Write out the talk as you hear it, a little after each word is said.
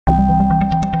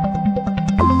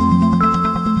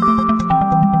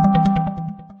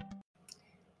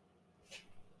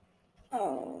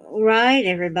right,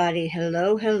 everybody.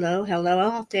 Hello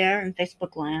out there in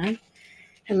Facebook land.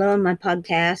 Hello in my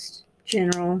podcast,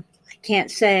 General. I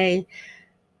can't say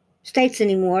states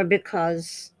anymore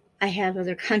because I have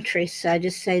other countries, so I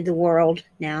just say the world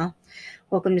now.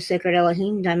 Welcome to Sacred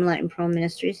Elohim, Diamond Light and Pearl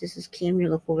Ministries. This is Kim,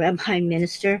 your local rabbi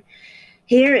minister.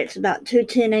 Here it's about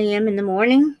 2:10 a.m. in the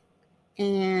morning,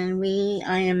 and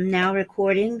I am now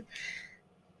recording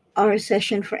our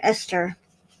session for Esther,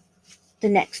 the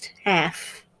next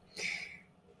half.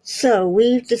 So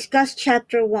we've discussed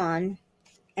chapter 1,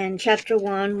 and chapter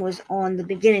 1 was on the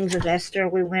beginnings of Esther.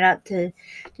 We went up to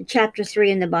chapter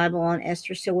 3 in the Bible on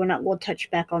Esther, so we're not going to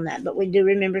touch back on that. But we do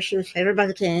remember she was favored by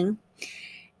the king,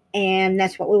 and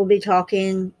that's what we will be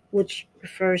talking, which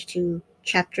refers to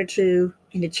chapter 2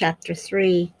 into chapter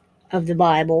 3 of the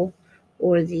Bible,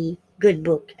 or the good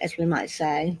book, as we might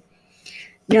say.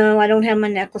 No, I don't have my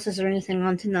necklaces or anything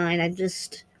on tonight. I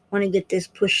just want to get this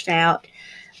pushed out.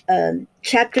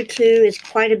 Chapter 2 is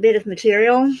quite a bit of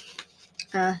material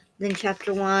than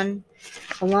chapter 1.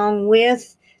 Along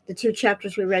with the 2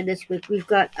 chapters we read this week, we've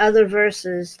got other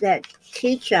verses that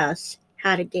teach us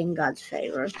how to gain God's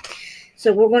favor.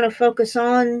 So we're going to focus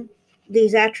on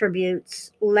these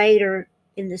attributes later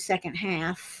in the second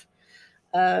half.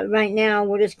 Right now,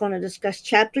 we're just going to discuss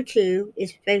chapter 2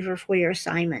 is favor for your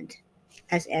assignment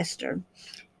as Esther.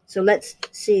 So let's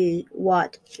see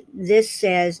what this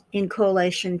says in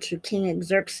correlation to King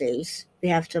Xerxes. We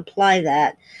have to apply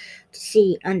that to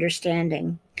see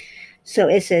understanding. So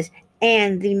it says,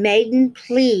 and the maiden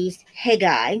pleased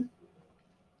Haggai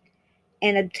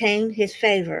and obtained his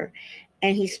favor,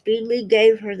 and he speedily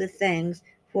gave her the things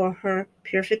for her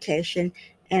purification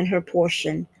and her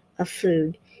portion of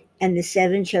food, and the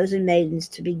 7 chosen maidens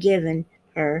to be given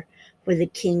her for the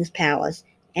king's palace.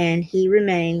 And he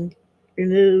removed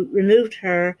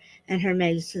her and her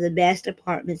maids to the best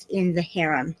apartments in the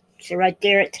harem. So right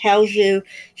there it tells you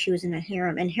she was in a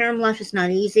harem. And harem life is not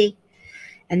easy.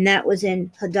 And that was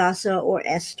in Hadassah or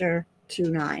Esther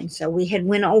 2:9. So we had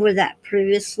went over that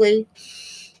previously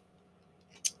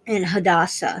in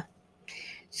Hadassah.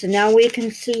 So now we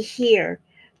can see here,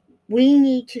 we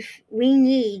need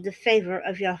the favor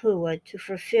of Yahuwah to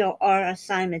fulfill our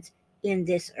assignments in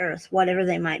this earth, whatever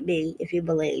they might be, if you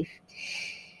believe.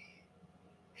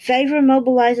 Favor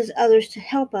mobilizes others to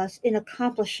help us in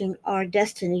accomplishing our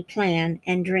destiny plan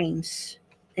and dreams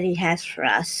that he has for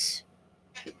us.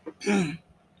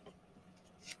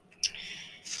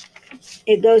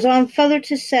 It goes on further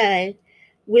to say,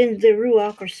 when the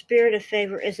Ruach or spirit of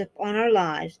favor is upon our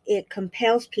lives, it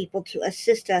compels people to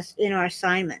assist us in our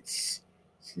assignments.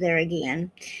 So there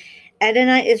again.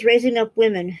 Adonai is raising up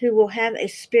women who will have a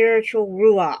spiritual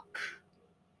Ruach,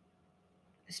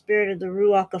 the spirit of the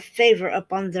Ruach of favor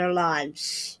upon their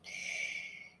lives.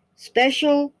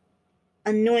 Special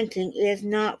anointing is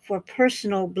not for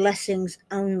personal blessings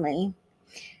only.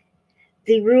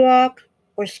 The Ruach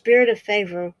or spirit of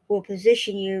favor will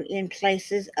position you in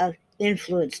places of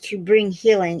influence to bring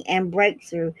healing and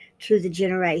breakthrough to the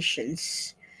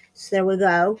generations. So there we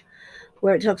go,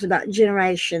 where it talks about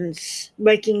generations,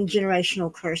 breaking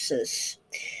generational curses.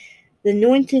 The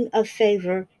anointing of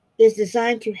favor is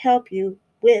designed to help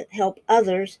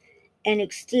others and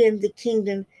extend the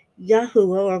kingdom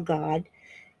Yahuwah or God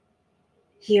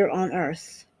here on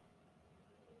earth.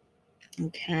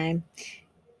 Okay.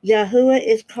 Yahuwah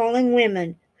is calling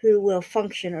women who will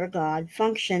function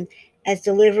as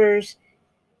deliverers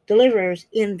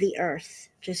in the earth,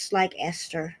 just like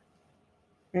Esther.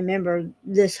 Remember,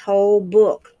 this whole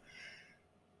book,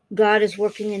 God is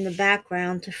working in the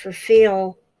background to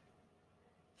fulfill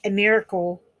a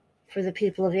miracle for the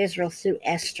people of Israel through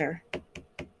Esther.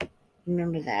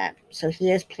 Remember that. So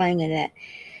he is playing in it.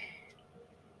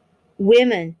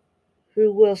 Women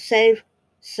who will save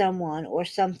someone or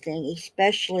something,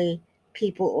 especially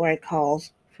people or a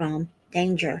cause, from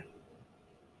danger.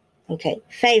 Okay,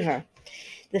 favor.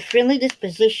 The friendly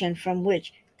disposition from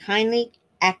which kindly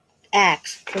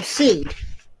acts proceed,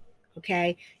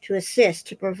 okay, to assist,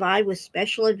 to provide with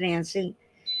special advantages,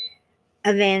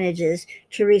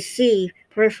 to receive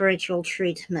preferential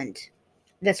treatment.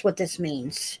 That's what this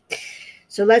means.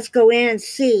 So let's go in and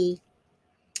see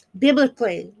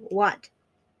biblically what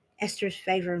Esther's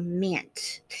favor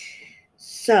meant.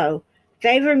 So,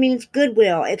 favor means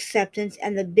goodwill, acceptance,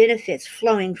 and the benefits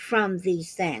flowing from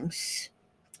these things.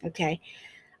 Okay.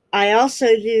 I also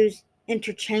use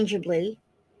interchangeably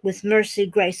with mercy,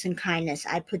 grace, and kindness.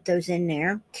 I put those in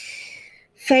there.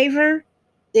 Favor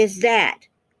is that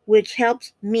which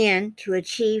helps men to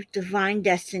achieve divine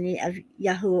destiny of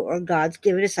Yahuwah or God's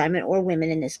given assignment, or women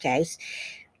in this case,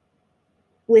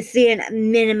 within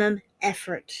minimum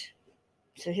effort.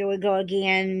 So here we go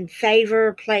again.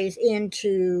 Favor plays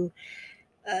into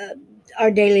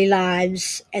our daily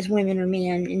lives as women or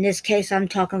men. In this case, I'm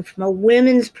talking from a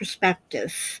women's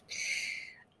perspective.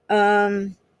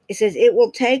 It says it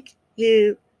will take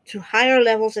you to higher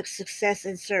levels of success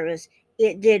and service.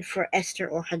 It did for Esther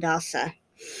or Hadassah.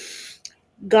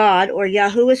 God or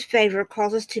Yahuwah's favor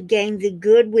causes to gain the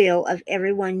goodwill of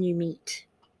everyone you meet.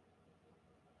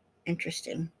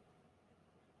 Interesting.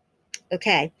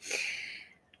 Okay.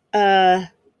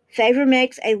 Favor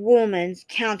makes a woman's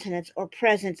countenance or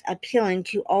presence appealing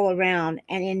to all around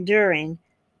and enduring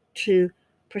to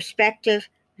prospective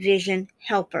vision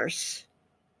helpers.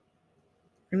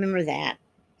 Remember that.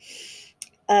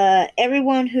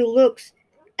 Everyone who looks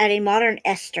at a modern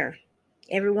Esther,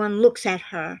 everyone looks at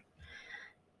her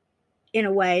in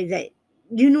a way that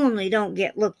you normally don't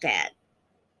get looked at.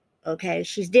 Okay,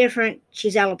 she's different.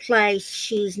 She's out of place.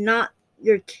 She's not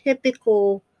your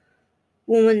typical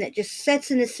woman that just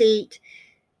sits in a seat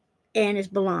and is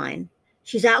blind.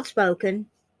 She's outspoken.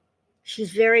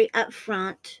 She's very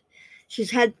upfront.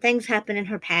 She's had things happen in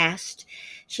her past.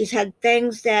 She's had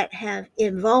things that have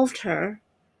involved her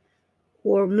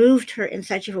or moved her in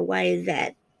such a way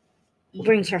that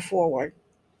brings her forward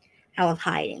out of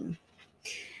hiding.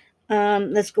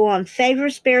 Let's go on. Favor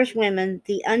spares women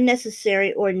the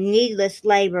unnecessary or needless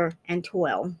labor and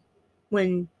toil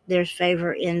when there's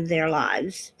favor in their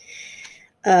lives.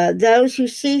 Those who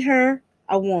see her,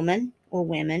 a woman or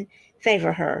women,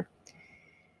 favor her.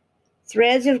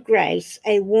 Threads of grace.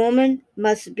 A woman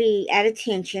must be at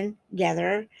attention,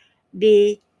 gather,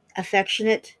 be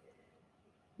affectionate,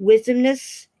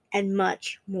 wisdomness, and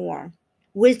much more.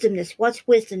 Wisdomness. What's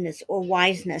wisdomness or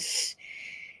wiseness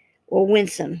or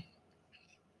winsome?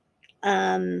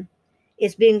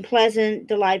 It's being pleasant,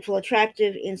 delightful,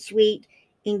 attractive in sweet,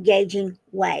 engaging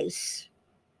ways.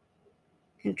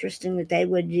 Interesting that they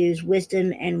would use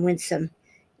wisdom and winsome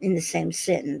in the same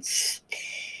sentence.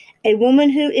 A woman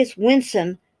who is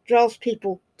winsome draws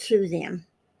people to them.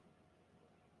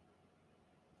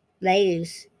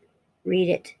 Ladies, read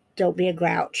it. Don't be a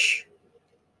grouch.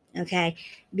 Okay?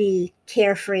 Be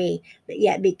carefree, but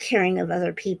yet be caring of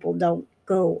other people. Don't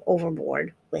go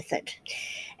overboard with it.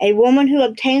 A woman who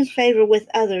obtains favor with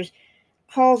others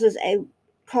causes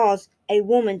a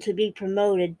woman to be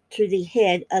promoted to the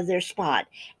head of their spot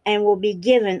and will be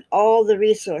given all the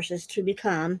resources to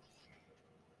become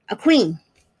a queen.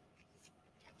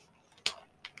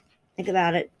 Think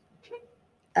about it.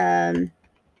 I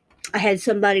had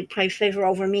somebody pray favor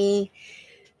over me,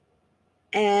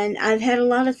 and I've had a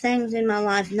lot of things in my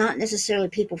life, not necessarily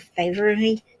people favoring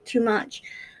me too much,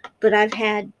 but I've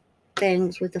had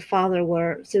things with the Father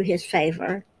where through his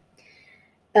favor.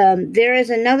 There is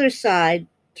another side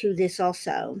to this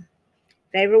also.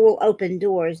 Favor will open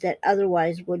doors that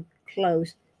otherwise would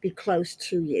be closed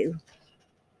to you.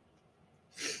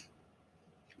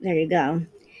 There you go.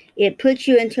 It puts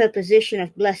you into a position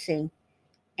of blessing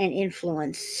and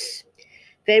influence.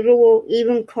 Favor will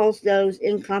even cause those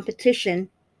in competition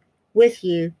with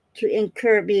you to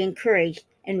be encouraged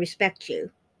and respect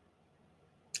you.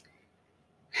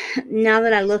 Now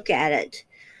that I look at it,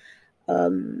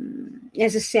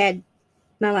 as I said,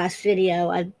 my last video,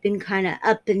 I've been kind of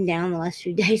up and down the last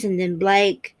few days, and then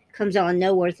Blake comes out of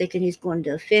nowhere thinking he's going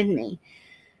to offend me.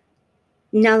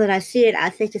 Now that I see it, I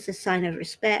think it's a sign of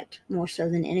respect more so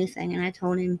than anything, and I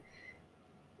told him,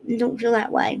 don't feel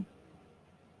that way.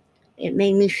 It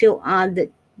made me feel odd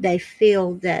that they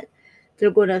feel that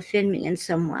they're going to offend me in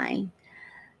some way.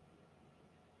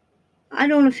 I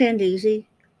don't offend easy.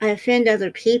 I offend other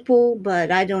people,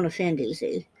 but I don't offend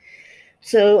easy.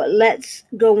 So let's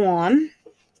go on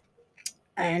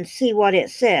and see what it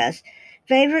says.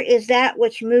 Favor is that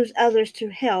which moves others to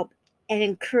help and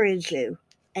encourage you,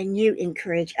 and you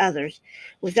encourage others.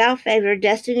 Without favor,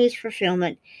 destiny's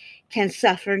fulfillment can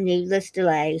suffer needless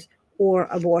delays or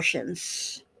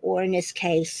abortions, or in this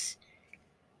case,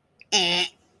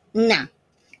 no.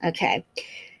 Okay.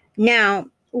 Now,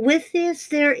 with this,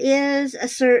 there is a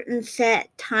certain set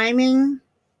timing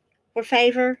for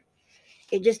favor.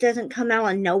 It just doesn't come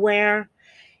out of nowhere.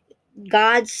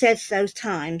 God sets those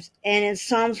times. And in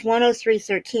Psalms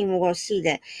 103:13, we'll see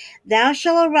that. Thou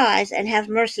shalt arise and have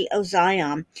mercy, O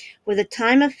Zion, for the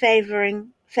time of favor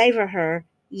her,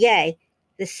 yea,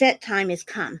 the set time is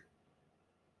come.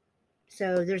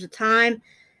 So there's a time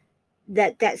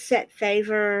that set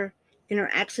favor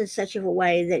interacts in such a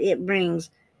way that it brings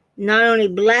not only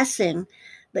blessing,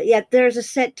 but yet there's a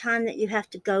set time that you have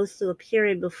to go through a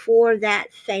period before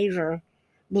that favor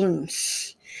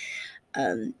blooms.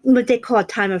 What they call a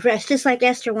time of rest. Just like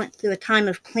Esther went through a time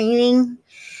of cleaning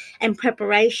and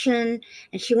preparation,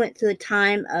 and she went through a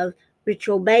time of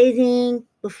ritual bathing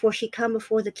before she come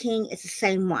before the king. It's the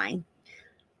same way.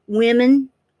 Women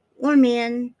or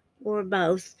men or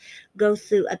both go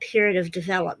through a period of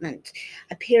development,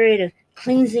 a period of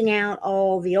cleansing out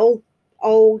all the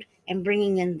old and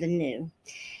bringing in the new.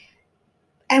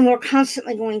 And we're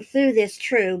constantly going through this,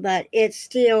 true, but it's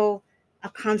still a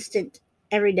constant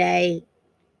every day.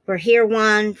 We're here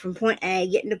from point A,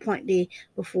 getting to point B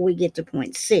before we get to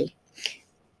point C.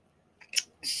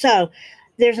 So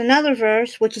there's another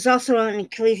verse, which is also in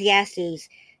Ecclesiastes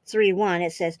 3:1.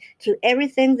 It says, to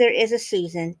everything there is a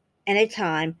season and a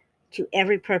time, to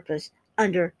every purpose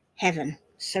under heaven.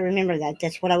 So remember that.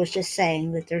 That's what I was just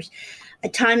saying, that there's a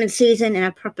time and season and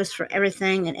a purpose for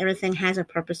everything, and everything has a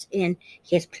purpose in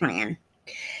his plan.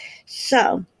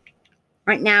 So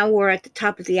right now we're at the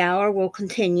top of the hour. We'll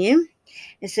continue.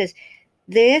 It says,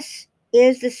 this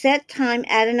is the set time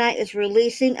Adonai is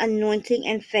releasing anointing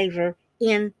and favor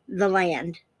in the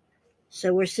land.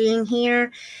 So we're seeing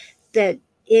here that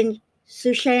in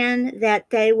Shushan that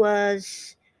there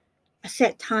was a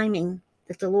set timing,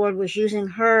 that the Lord was using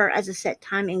her as a set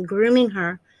time and grooming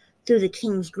her through the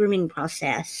king's grooming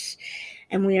process.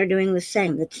 And we are doing the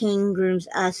same. The king grooms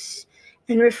us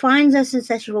and refines us in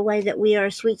such a way that we are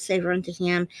a sweet savor unto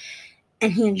him,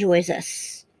 and he enjoys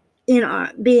us in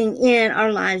our being in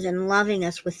our lives and loving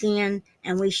us within,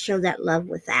 and we show that love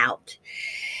without.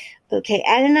 Okay,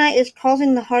 Adonai is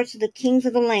causing the hearts of the kings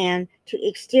of the land to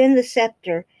extend the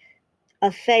scepter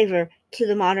of favor to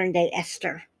the modern day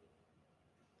Esther.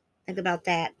 Think about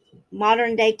that.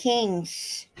 Modern day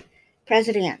kings,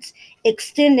 presidents,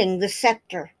 extending the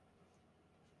scepter.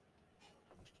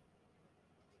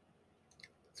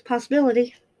 It's a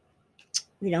possibility.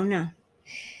 We don't know.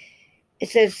 It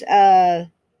says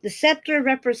the scepter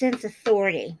represents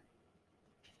authority.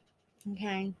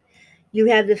 Okay. You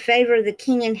have the favor of the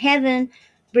king in heaven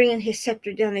bringing his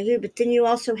scepter down to you, but then you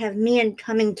also have men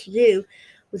coming to you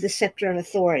with the scepter of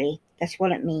authority. That's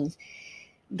what it means.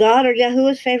 God or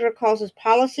Yahuwah's favor causes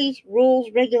policies,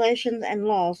 rules, regulations, and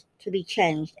laws to be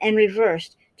changed and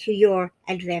reversed to your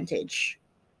advantage.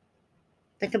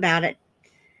 Think about it.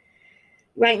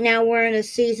 Right now we're in a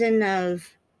season of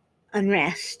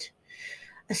unrest,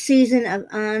 a season of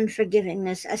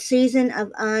unforgivingness, a season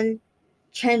of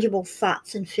unchangeable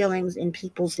thoughts and feelings in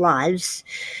people's lives.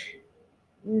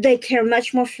 They care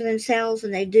much more for themselves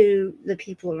than they do the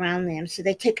people around them. So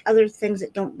they take other things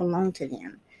that don't belong to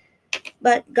them.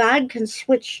 But God can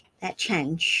switch that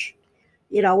change.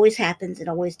 It always happens. It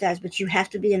always does. But you have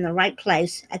to be in the right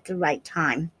place at the right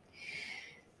time.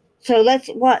 So let's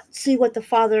see what the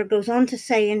Father goes on to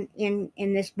say in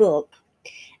this book.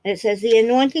 And it says, the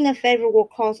anointing of favor will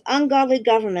cause ungodly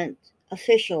government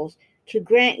officials to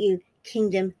grant you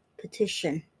kingdom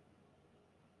petition.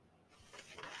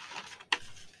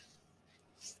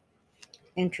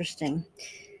 Interesting.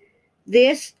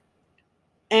 This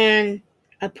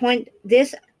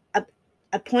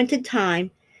appointed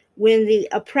time when the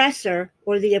oppressor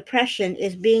or the oppression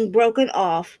is being broken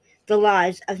off the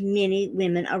lives of many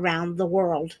women around the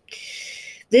world.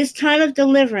 This time of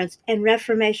deliverance and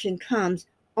reformation comes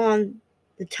on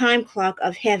the time clock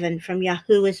of heaven from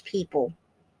Yahuwah's people.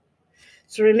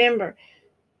 So remember,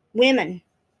 women,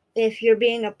 if you're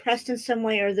being oppressed in some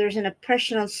way or there's an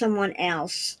oppression on someone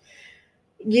else,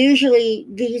 usually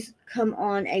these come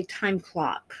on a time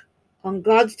clock, on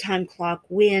God's time clock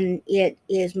when it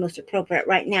is most appropriate.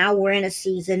 Right now we're in a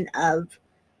season of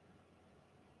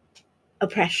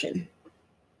oppression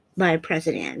by a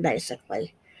president,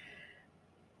 basically.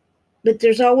 But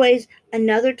there's always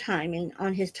another timing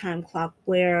on his time clock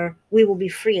where we will be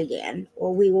free again,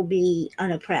 or we will be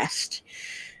unoppressed.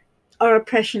 Our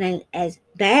oppression ain't as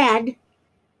bad,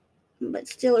 but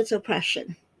still it's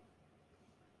oppression.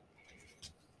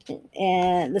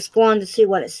 And let's go on to see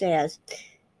what it says.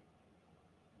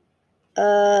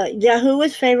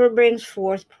 Yahuwah's favor brings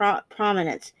forth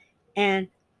prominence and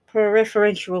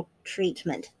preferential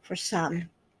treatment for some.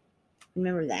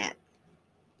 Remember that.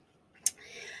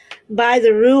 By the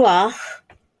Ruach,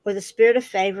 or the spirit of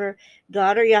favor,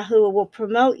 God or Yahuwah will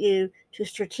promote you to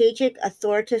strategic,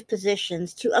 authoritative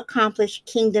positions to accomplish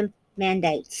kingdom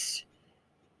mandates.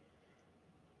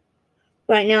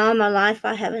 Right now in my life,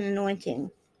 I have an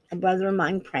anointing. A brother of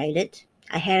mine prayed it.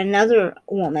 I had another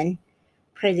woman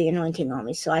pray the anointing on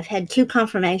me. So I've had 2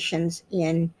 confirmations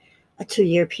in a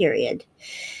 2-year period.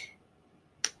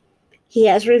 He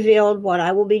has revealed what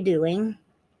I will be doing,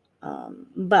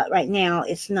 but right now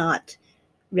it's not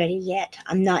ready yet.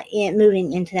 I'm not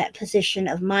moving into that position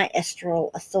of my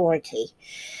estral authority.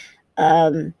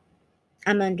 I'm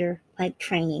under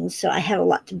training, so I have a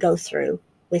lot to go through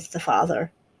with the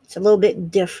Father. It's a little bit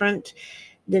different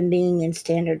than being in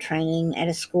standard training at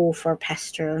a school for a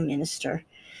pastor or minister.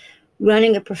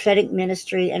 Running a prophetic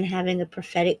ministry and having a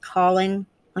prophetic calling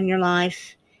on your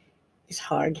life is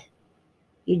hard.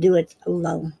 You do it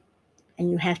alone,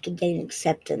 and you have to gain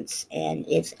acceptance, and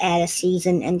it's at a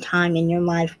season and time in your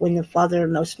life when the Father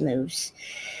most moves.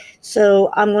 So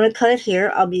I'm going to cut it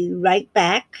here. I'll be right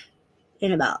back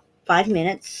in about 5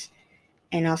 minutes,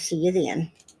 and I'll see you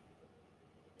then.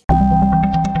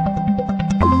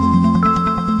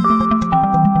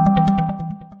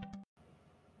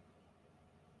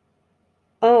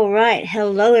 All right.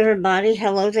 Hello, everybody.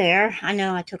 Hello there. I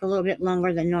know I took a little bit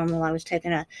longer than normal. I was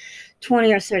taking a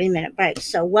 20 or 30-minute break.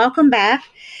 So welcome back.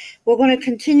 We're going to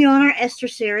continue on our Esther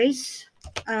series.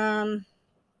 Let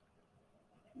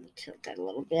me tilt that a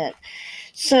little bit.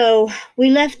 So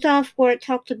we left off where it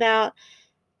talked about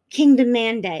kingdom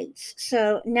mandates.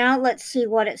 So now let's see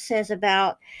what it says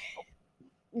about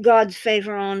God's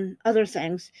favor on other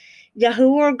things.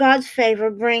 Yahuwah, or God's favor,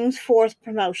 brings forth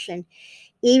promotion,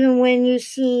 even when you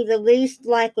see the least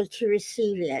likely to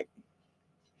receive it.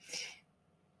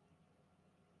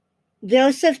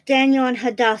 Joseph, Daniel, and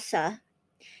Hadassah,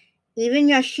 even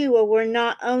Yeshua, were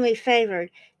not only favored,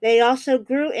 they also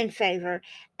grew in favor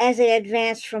as they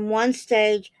advanced from one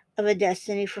stage of a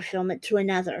destiny fulfillment to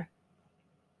another.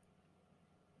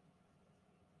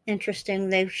 Interesting,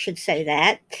 they should say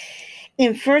that.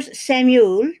 In 1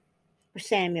 Samuel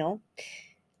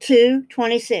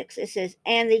 2:26, it says,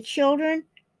 and the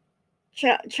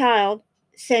child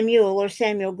Samuel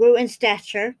grew in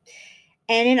stature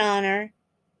and in honor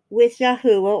with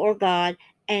Yahuwah, or God,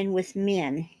 and with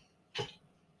men.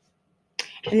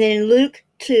 And then in Luke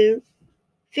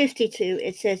 2:52,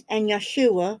 it says, and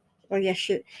Yehoshua or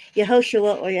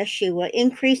Yeshua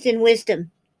increased in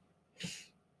wisdom,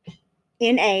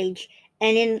 in age,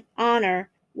 and in honor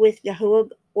with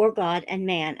Yahuwah, or God, and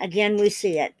man. Again, we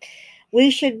see it. We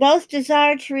should both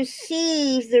desire to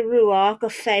receive the Ruach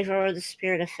of favor, or the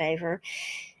spirit of favor,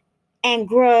 and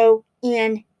grow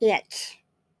in it.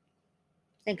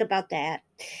 Think about that.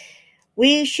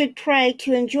 We should pray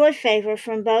to enjoy favor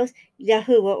from both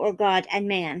Yahuwah, or God, and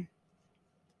man.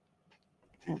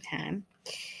 Okay.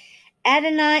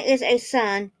 Adonai is a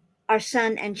son, our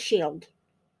sun and shield.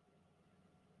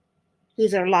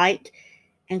 He's our light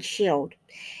and shield.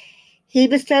 He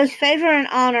bestows favor and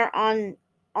honor on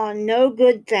no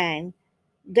good thing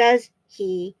does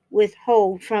he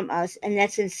withhold from us. And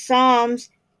that's in Psalms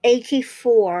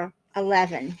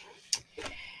 84:11.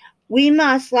 We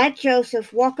must, like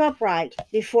Joseph, walk upright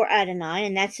before Adonai,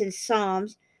 and that's in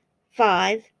Psalms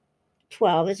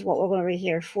 5:12 is what we're going to read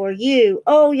here. For you,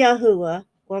 O Yahuwah,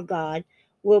 or God,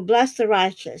 will bless the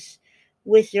righteous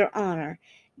with your honor.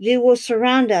 You will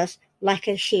surround us like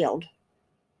a shield.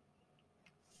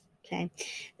 Okay.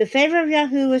 The favor of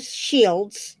Yahuwah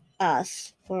shields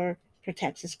us, or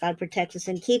protects us. God protects us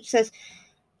and keeps us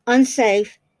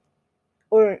unsafe,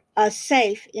 or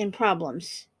safe in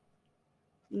problems.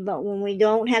 But when we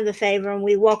don't have the favor and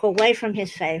we walk away from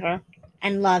his favor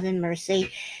and love and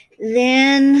mercy,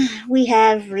 then we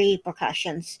have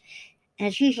repercussions. And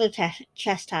it's usually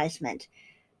chastisement,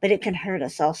 but it can hurt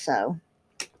us also.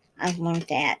 I've learned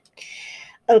that.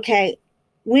 Okay,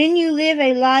 when you live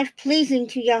a life pleasing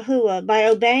to Yahuwah by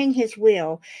obeying his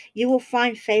will, you will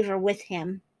find favor with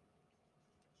him.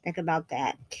 Think about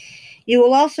that. You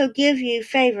will also give you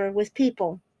favor with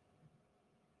people.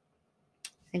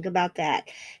 Think about that.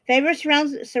 Favor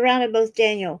surrounded both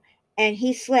Daniel, and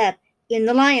he slept in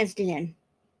the lion's den.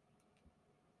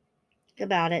 Think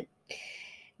about it.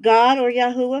 God, or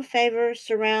Yahuwah, favor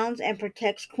surrounds and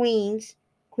protects Queen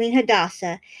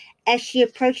Hadassah, as she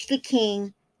approached the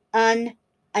king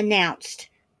unannounced.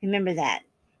 Remember that.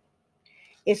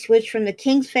 It switched from the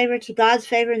king's favor to God's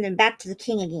favor, and then back to the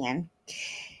king again.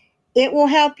 It will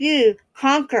help you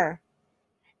conquer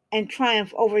and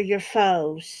triumph over your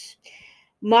foes.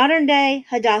 Modern day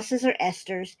Hadassahs, or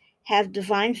Esthers, have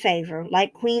divine favor,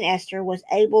 like Queen Esther was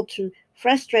able to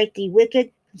frustrate the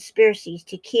wicked conspiracies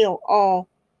to kill all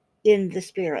in the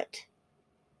spirit.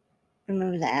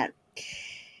 Remember that.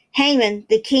 Haman,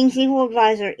 the king's evil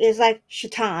advisor, is like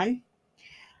Shaitan,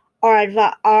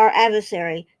 our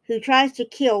adversary, who tries to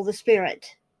kill the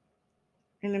spirit.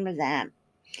 Remember that.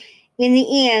 In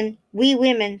the end, we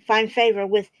women find favor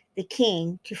with the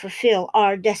king to fulfill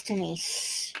our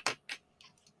destinies.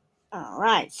 All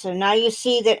right, so now you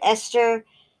see that Esther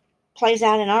plays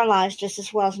out in our lives just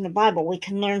as well as in the Bible. We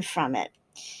can learn from it.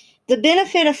 The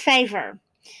benefit of favor.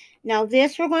 Now,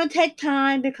 this we're going to take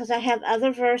time because I have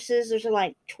other verses. There's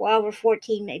like 12 or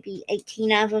 14, maybe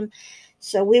 18 of them.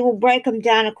 So we will break them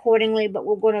down accordingly, but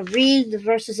we're going to read the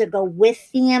verses that go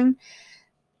with them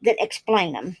that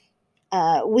explain them.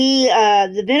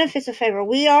 The benefits of favor.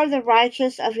 We are the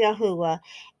righteous of Yahuwah,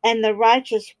 and the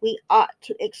righteous we ought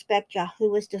to expect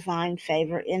Yahuwah's divine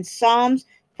favor. In Psalms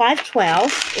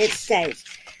 5:12, it states,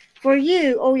 "For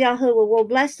you, O Yahuwah, will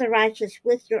bless the righteous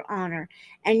with your honor,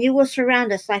 and you will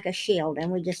surround us like a shield."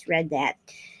 And we just read that.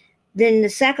 Then the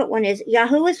second one is,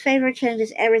 Yahuwah's favor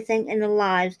changes everything in the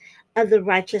lives of the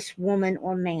righteous woman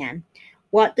or man.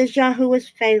 What does Yahuwah's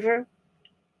favor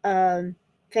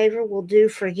will do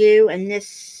for you? And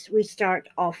this we start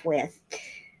off with.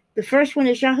 The first one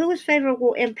is, Yahuwah's favor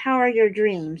will empower your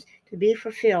dreams to be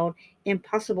fulfilled in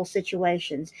possible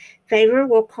situations. Favor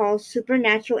will cause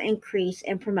supernatural increase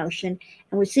and promotion.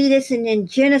 And we see this in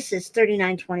Genesis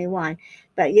 39:21.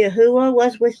 But Yahuwah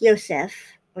was with Joseph,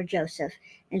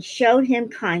 and showed him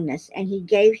kindness, and he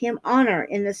gave him honor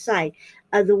in the sight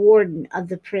of the warden of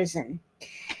the prison.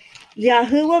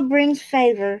 Yahuwah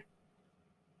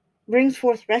brings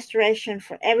forth restoration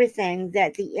for everything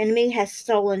that the enemy has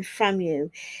stolen from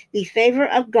you. The favor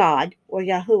of God, or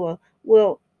Yahuwah,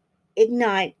 will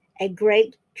ignite a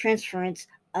great transference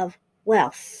of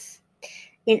wealth.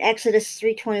 In Exodus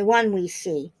 3:21 we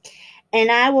see, "And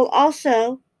I will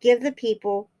also give the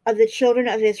people of the children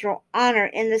of Israel honor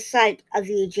in the sight of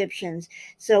the Egyptians."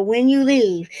 So when you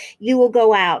leave, you will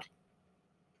go out,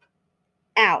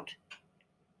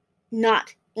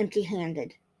 not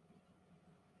empty-handed.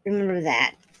 Remember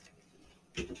that.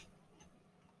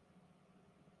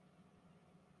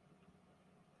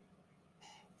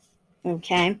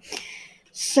 Okay.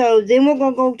 So then we're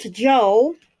going to go to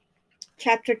Joel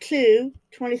chapter 2,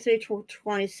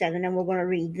 23-27, and we're going to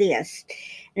read this.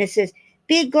 And it says,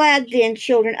 "Be glad then,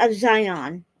 children of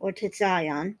Zion," or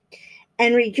Zion,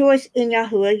 "and rejoice in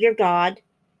Yahuwah your God,"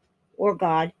 or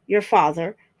God, your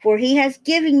Father, "for he has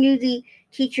given you the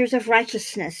teachers of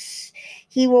righteousness.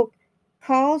 He will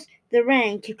cause the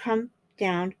rain to come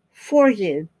down for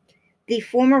you, the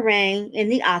former rain in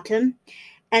the autumn,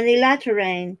 and the latter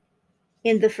rain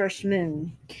in the first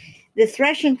moon. The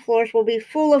threshing floors will be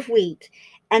full of wheat,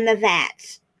 and the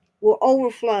vats will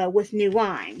overflow with new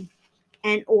wine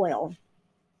and oil.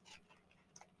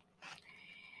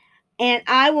 And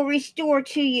I will restore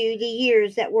to you the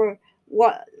years that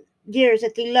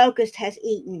the locust has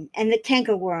eaten, and the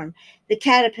cankerworm, the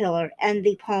caterpillar, and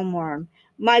the palmworm,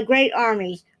 my great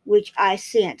armies which I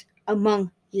sent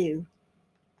among you."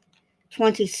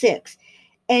 26.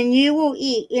 "And you will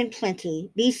eat in plenty,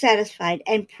 be satisfied,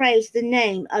 and praise the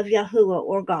name of Yahuwah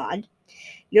or God,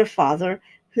 your Father,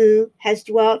 who has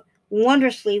dwelt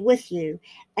wondrously with you,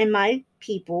 and my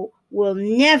people will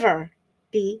never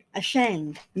be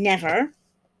ashamed." Never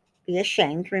be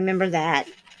ashamed. Remember that.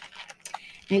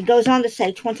 And he goes on to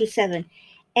say, 27,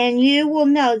 "And you will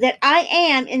know that I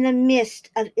am in the midst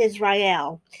of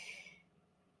Israel,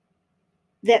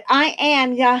 that I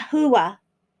am Yahuwah,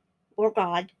 or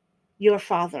God, your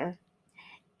Father,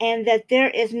 and that there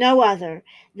is no other,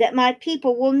 that my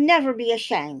people will never be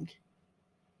ashamed."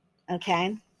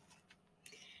 Okay?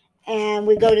 And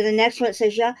we go to the next one. It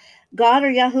says, God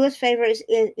or Yahuwah's favor is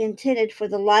intended for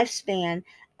the lifespan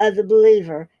of the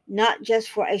believer, not just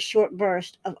for a short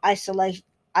burst of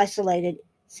isolated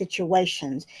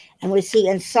situations. And we see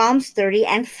in Psalms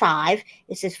 30:5,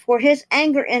 it says, "For his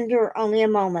anger endure only a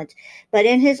moment, but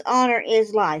in his honor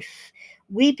is life.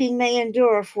 Weeping may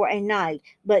endure for a night,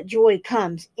 but joy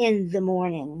comes in the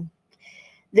morning."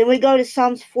 Then we go to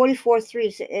Psalms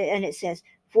 44:3, and it says,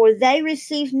 "For they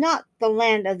received not the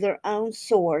land of their own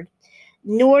sword,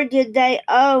 nor did they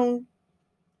own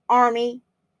army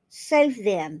save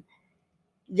them,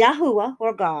 Yahuwah,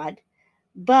 or God,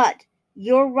 but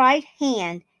your right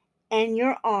hand and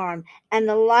your arm and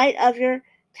the light of your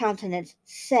countenance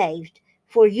saved,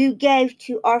 for you gave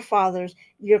to our fathers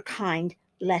your kind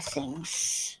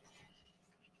blessings."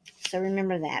 So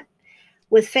remember that.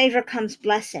 With favor comes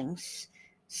blessings,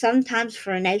 sometimes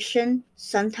for a nation,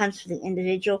 sometimes for the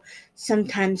individual,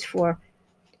 sometimes for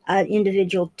an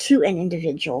individual to an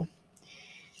individual.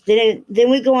 Then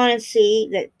we go on and see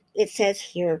that it says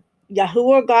here,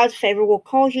 Yahuwah, God's favor, will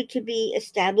cause you to be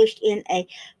established in a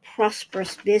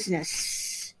prosperous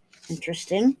business.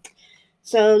 Interesting.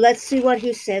 So let's see what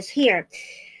he says here.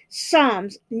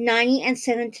 Psalms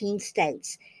 90:17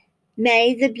 states,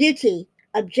 "May the beauty,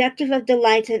 objective of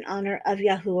delight and honor of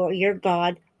Yahuwah, your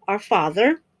God, our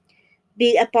Father,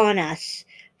 be upon us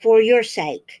for your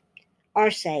sake,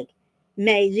 our sake.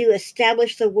 May you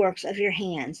establish the works of your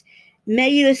hands. May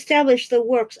you establish the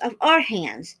works of our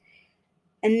hands.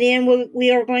 And then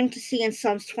we are going to see in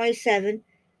Psalms 27,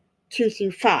 2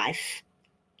 through 5.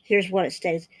 Here's what it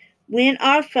states. When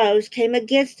our foes came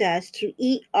against us to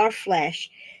eat our flesh,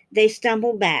 they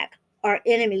stumbled back. Our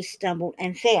enemies stumbled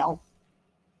and fell.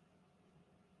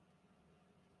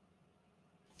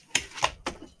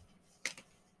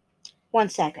 One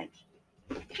second.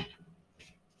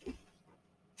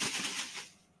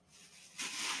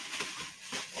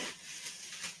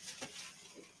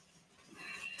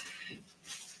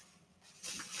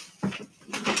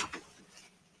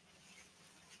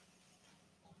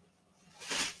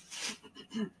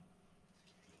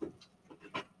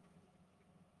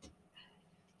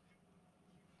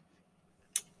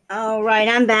 All right,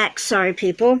 I'm back. Sorry,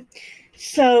 people.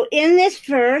 So in this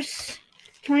verse,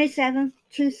 27,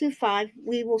 2 through 5,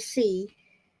 we will see,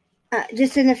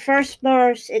 just in the first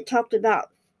verse, it talked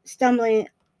about stumbling,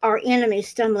 our enemies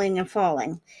stumbling and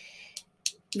falling.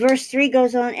 Verse 3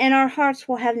 goes on, and our hearts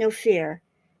will have no fear,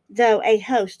 though a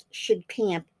host should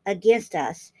camp against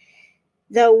us,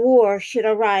 though war should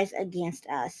arise against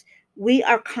us. We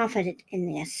are confident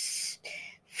in this.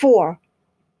 4.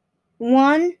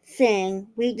 One thing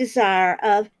we desire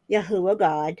of Yahuwah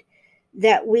God,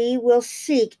 that we will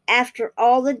seek after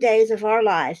all the days of our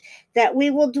lives, that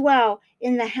we will dwell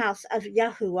in the house of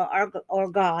Yahuwah our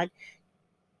God,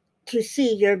 to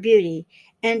see your beauty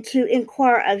and to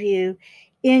inquire of you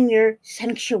in your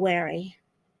sanctuary.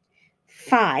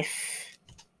 5.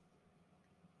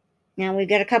 Now we've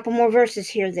got a couple more verses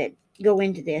here that go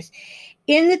into this.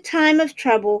 In the time of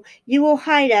trouble, you will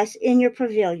hide us in your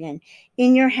pavilion,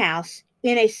 in your house,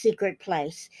 in a secret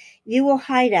place. You will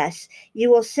hide us. You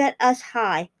will set us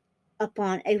high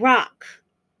upon a rock.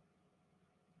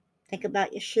 Think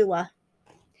about Yeshua.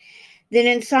 Then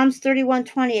in Psalms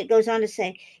 31:20, it goes on to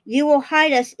say, you will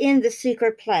hide us in the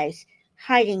secret place,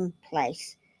 hiding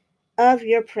place of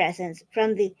your presence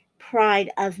from the pride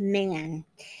of man.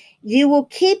 You will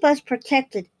keep us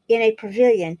protected in a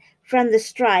pavilion from the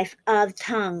strife of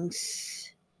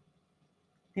tongues.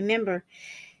 Remember,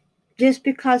 just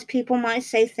because people might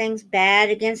say things bad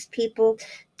against people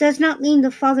does not mean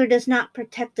the Father does not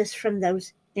protect us from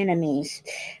those enemies.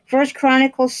 1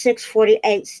 Chronicles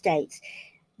 6:48 states,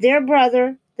 their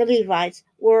brother, the Levites,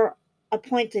 were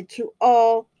appointed to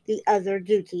all the other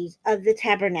duties of the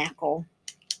tabernacle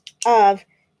of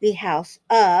the house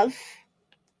of,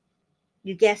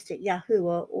 you guessed it,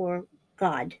 Yahuwah or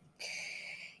God.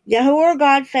 Yahuwah or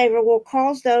God favor will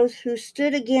cause those who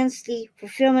stood against the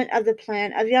fulfillment of the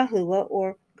plan of Yahuwah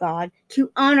or God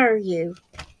to honor you.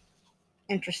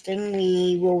 Interesting.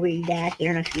 We will read that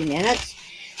here in a few minutes.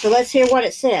 So let's hear what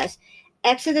it says.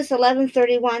 Exodus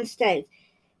 11:31 states,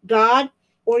 God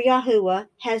or Yahuwah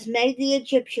has made the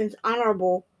Egyptians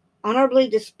honorably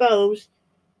disposed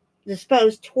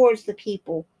towards the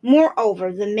people.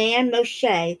 Moreover, the man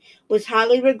Moshe was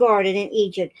highly regarded in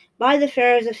Egypt by the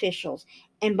Pharaoh's officials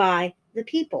and by the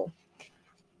people.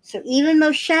 So even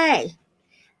Moshe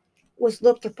was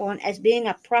looked upon as being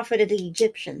a prophet of the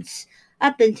Egyptians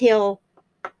up until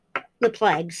the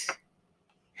plagues.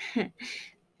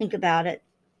 Think about it.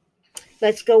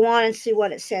 Let's go on and see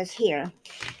what it says here.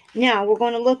 Now we're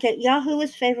going to look at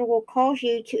Yahuwah's favor will cause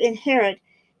you to inherit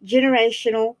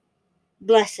generational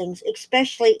blessings,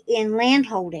 especially in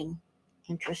landholding.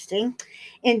 Interesting.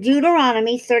 In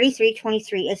Deuteronomy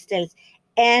 33:23, it states,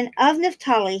 and of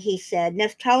Naphtali, he said,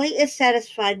 Naphtali is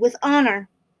satisfied with honor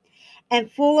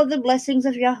and full of the blessings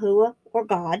of Yahuwah or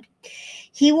God.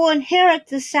 He will inherit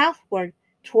the southward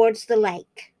towards the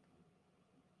lake.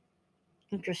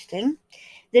 Interesting.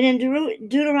 Then in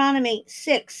Deuteronomy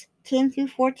 6:10 through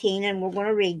 14, and we're going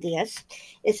to read this,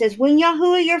 it says, when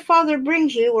Yahuwah your father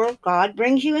brings you, or God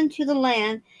brings you into the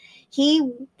land, he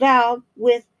vowed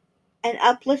with an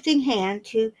uplifting hand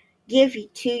to give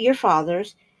to your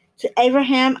fathers, to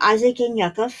Abraham, Isaac, and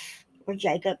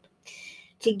Jacob,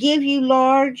 to give you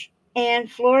large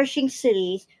and flourishing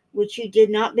cities which you did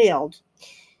not build,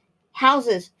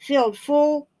 houses filled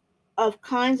full of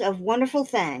kinds of wonderful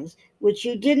things which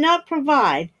you did not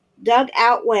provide, dug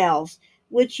out wells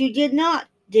which you did not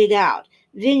dig out,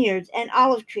 vineyards and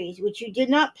olive trees which you did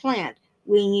not plant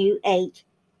when you ate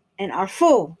and are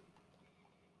full.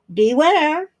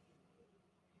 Beware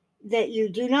that you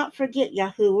do not forget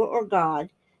Yahuwah or God,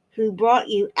 who brought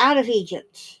you out of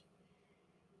Egypt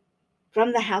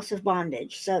from the house of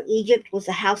bondage. So Egypt was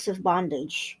a house of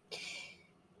bondage.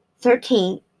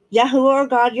 13. Yahuwah or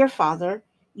God your Father,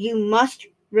 you must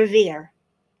revere,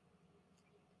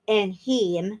 and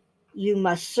him you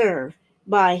must serve.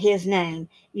 By his name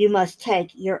you must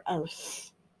take your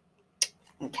oath.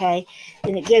 Okay,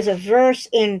 and it gives a verse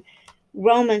in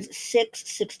Romans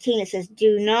 6:16, it says, Do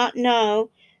you not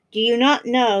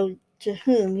know to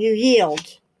whom you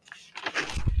yield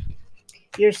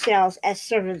yourselves as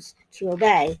servants to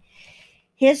obey?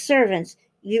 His servants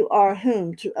you are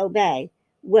whom to obey,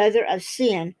 whether of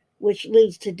sin, which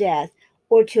leads to death,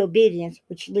 or to obedience,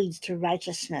 which leads to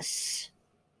righteousness.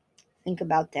 Think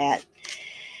about that.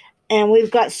 And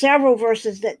we've got several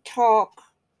verses that talk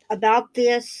about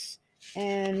this,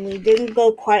 and we didn't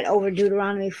go quite over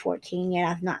Deuteronomy 14 yet.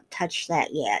 I've not touched that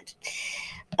yet.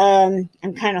 I'm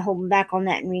kind of holding back on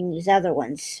that and reading these other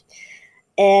ones.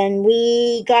 And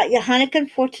we got Johannekim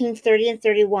 14:30 and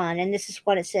 31, and this is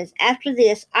what it says. After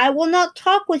this, I will not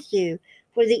talk with you,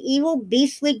 for the evil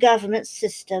beastly government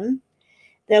system,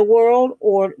 the world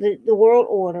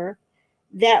order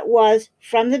that was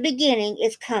from the beginning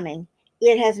is coming.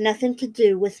 It has nothing to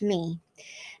do with me.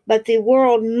 But the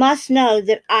world must know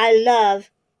that I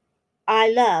love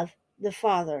the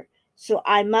Father. So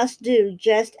I must do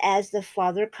just as the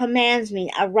Father commands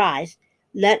me. Arise,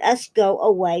 let us go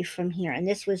away from here. And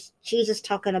this was Jesus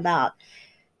talking about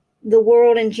the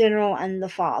world in general and the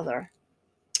Father.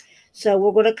 So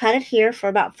we're going to cut it here for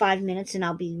about 5 minutes, and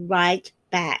I'll be right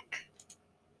back.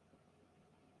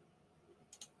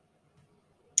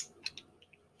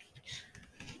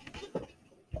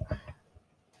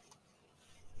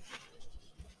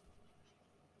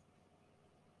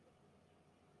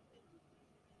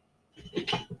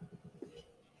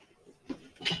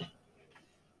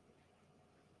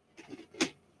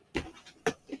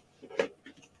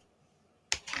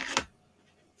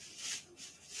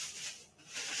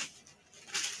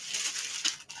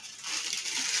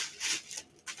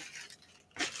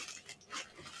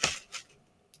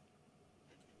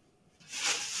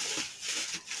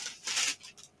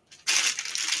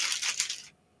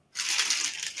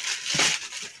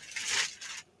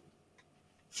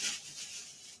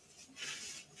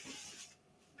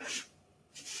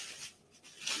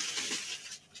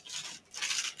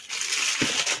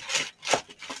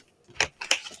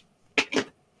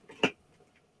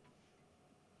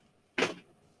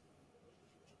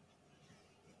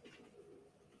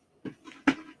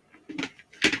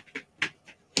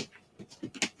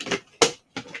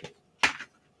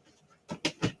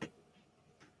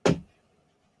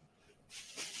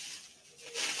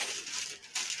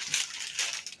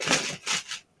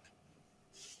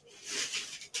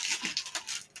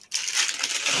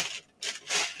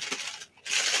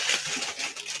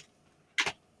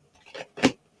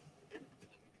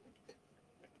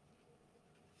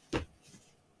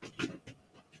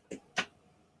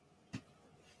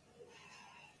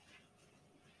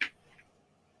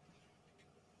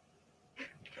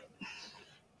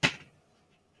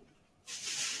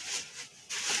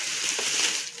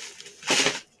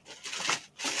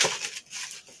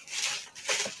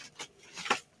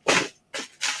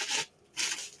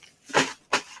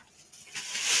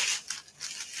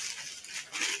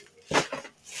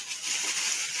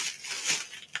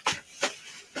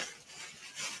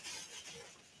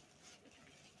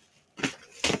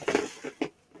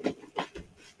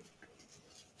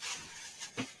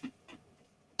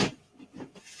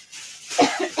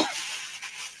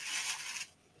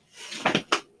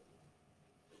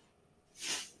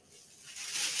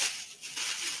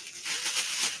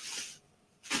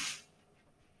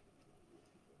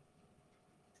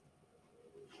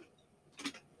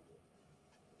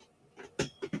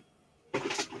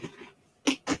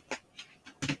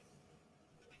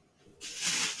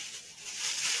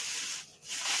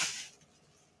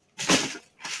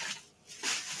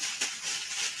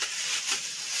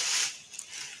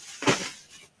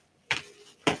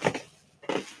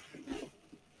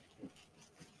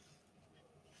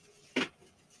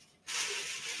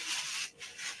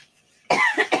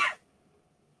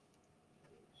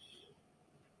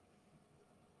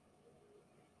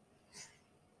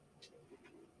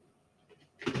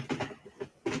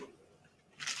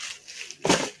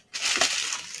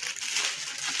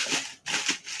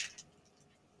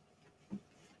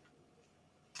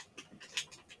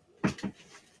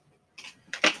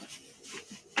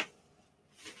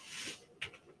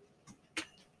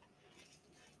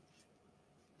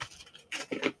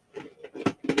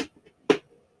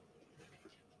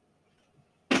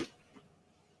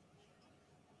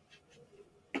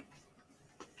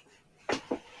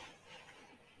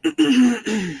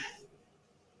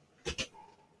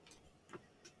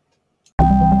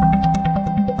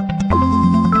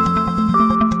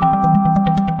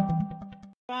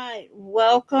 Right.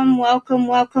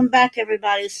 Welcome back,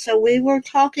 everybody. So we were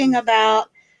talking about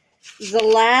the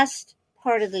last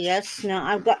part of this. Now,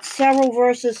 I've got several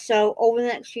verses, so over the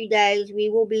next few days, we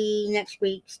will be next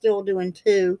week still doing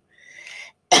 2.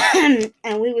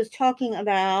 And we was talking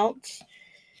about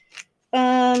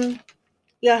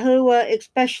Yahuwah,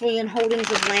 especially in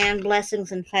holdings of land,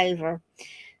 blessings, and favor.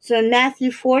 So in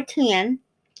Matthew 4:10,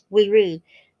 we read,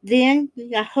 Then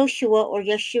Yahushua or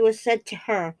Yeshua said to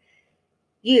her,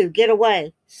 You, get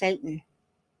away, Satan,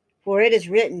 for it is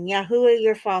written, Yahuwah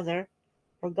your Father,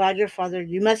 or God your Father,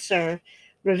 you must serve,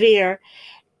 revere,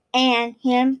 and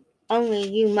him only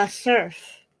you must serve.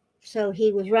 So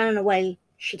he was running away,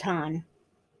 Shaitan.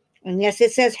 And yes,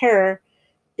 it says her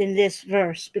in this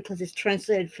verse because it's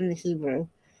translated from the Hebrew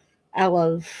out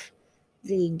of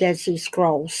the Dead Sea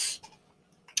Scrolls.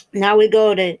 Now we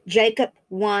go to Jacob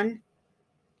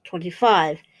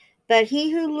 1:25. But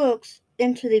he who looks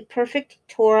into the perfect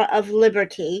Torah of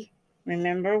liberty,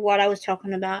 remember what I was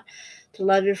talking about, to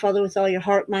love your father with all your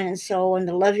heart, mind, and soul, and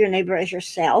to love your neighbor as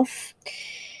yourself,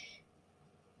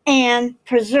 and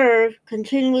preserve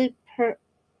continually,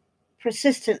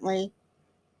 persistently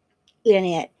in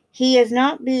it. He is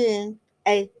not being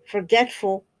a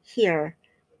forgetful hearer,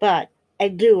 but a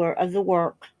doer of the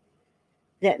work,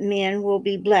 that men will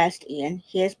be blessed in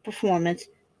his performance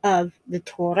of the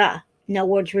Torah. In other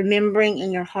words, remembering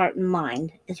in your heart and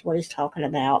mind is what he's talking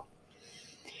about.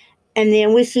 And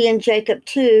then we see in Jacob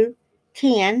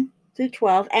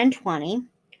 2:10-12 and 20,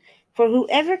 For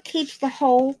whoever keeps the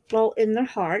whole law in their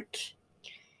heart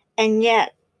and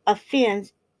yet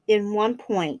offends in one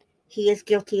point, he is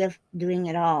guilty of doing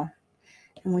it all.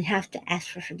 And we have to ask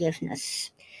for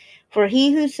forgiveness. For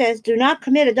he who says, do not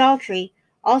commit adultery,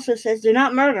 also says, do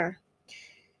not murder.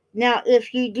 Now,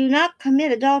 if you do not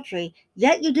commit adultery,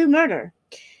 yet you do murder,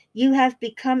 you have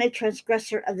become a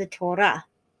transgressor of the Torah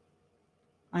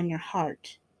on your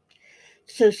heart.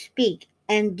 So speak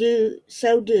and do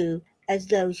as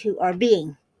those who are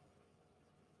being.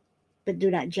 But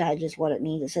do not judge is what it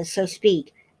means. It says, so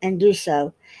speak and do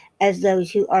so as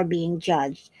those who are being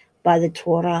judged by the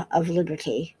Torah of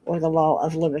liberty, or the law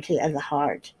of liberty of the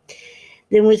heart.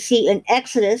 Then we see in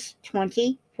Exodus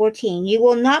 20:14, you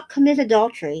will not commit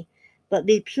adultery, but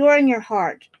be pure in your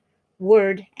heart,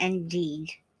 word and deed.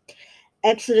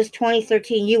 Exodus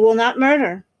 20:13, you will not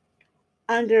murder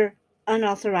under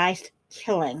unauthorized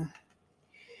killing.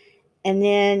 And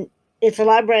then it's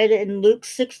elaborated in Luke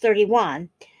 6:31,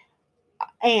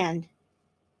 and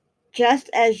just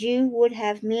as you would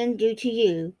have men do to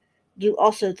you, do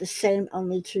also the same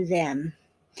only to them.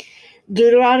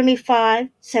 Deuteronomy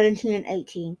 5:17 and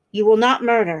 18, you will not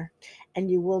murder, and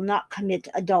you will not commit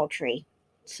adultery.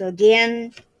 So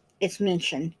again, it's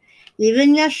mentioned.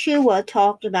 Even Yeshua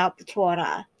talked about the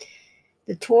Torah.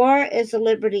 The Torah is the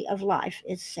liberty of life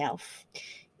itself.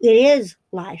 It is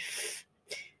life.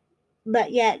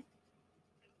 But yet,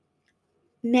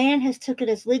 man has took it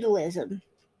as legalism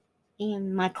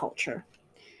in my culture.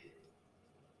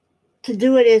 To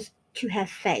do it is to have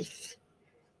faith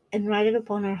and write it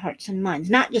upon our hearts and minds,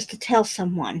 not just to tell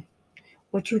someone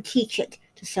or to teach it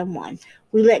to someone.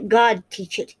 We let God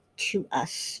teach it to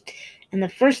us. And the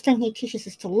first thing he teaches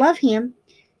us to love him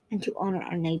and to honor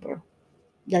our neighbor.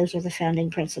 Those are the founding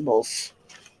principles.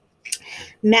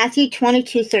 Matthew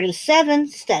 22:37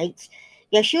 states,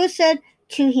 Yeshua said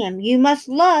to him, you must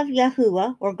love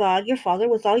Yahuwah, or God, your Father,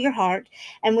 with all your heart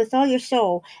and with all your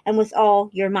soul and with all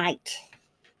your might.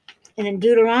 And in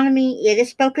Deuteronomy, it is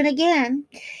spoken again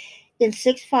in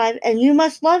 6:5, and you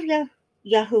must love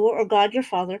Yahuwah, or God, your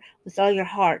Father, with all your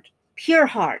heart, pure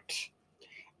heart,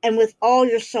 and with all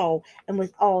your soul and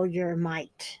with all your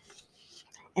might.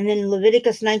 And then in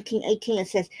Leviticus 19:18, it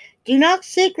says, do not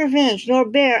seek revenge nor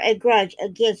bear a grudge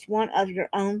against one of your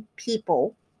own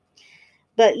people,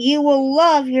 but you will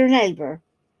love your neighbor,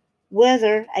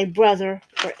 whether a brother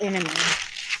or enemy,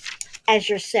 as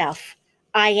yourself.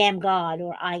 I am God,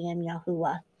 or I am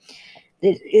Yahuwah.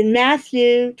 In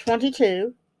Matthew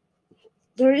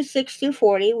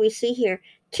 22:36-40, we see here,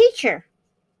 teacher,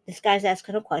 this guy's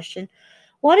asking a question,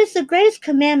 what is the greatest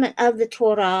commandment of the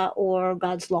Torah, or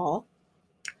God's law?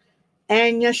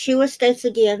 And Yeshua states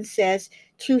again, says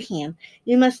to him,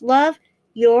 you must love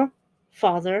your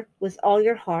Father with all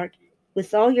your heart,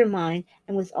 with all your mind,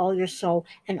 and with all your soul,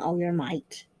 and all your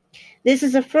might. This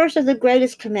is the first of the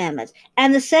greatest commandments.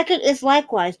 And the second is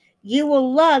likewise, you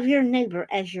will love your neighbor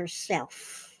as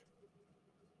yourself.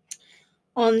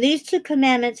 On these two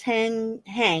commandments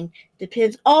hang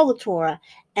depends all the Torah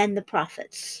and the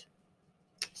prophets.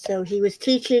 So he was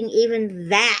teaching even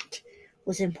that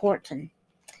was important.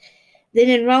 Then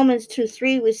in Romans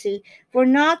 2:3 we see, for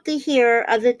not the hearer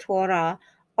of the Torah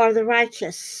are the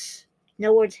righteous. In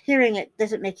other words, hearing it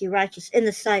doesn't make you righteous in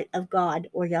the sight of God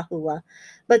or Yahuwah.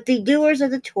 But the doers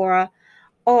of the Torah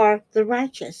are the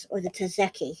righteous, or the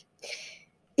tzedeki.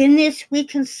 In this, we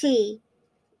can see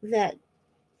that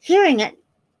hearing it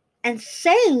and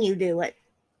saying you do it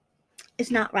is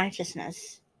not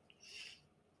righteousness.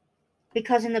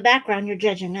 Because in the background, you're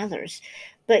judging others.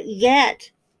 But yet,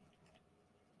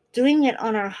 doing it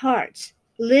on our hearts,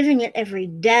 living it every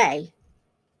day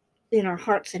in our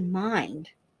hearts and mind,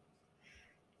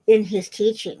 in his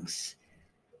teachings.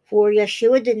 For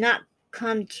Yeshua did not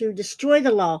come to destroy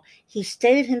the law. He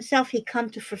stated himself he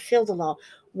come to fulfill the law.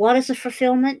 What is a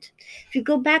fulfillment? If you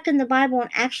go back in the Bible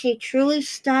and actually truly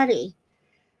study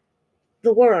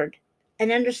the word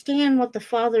and understand what the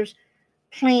Father's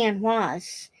plan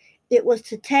was, it was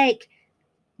to take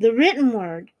the written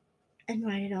word and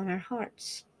write it on our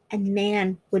hearts, and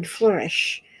man would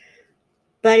flourish.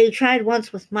 But he tried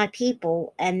once with my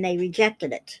people, and they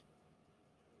rejected it.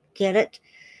 Get it?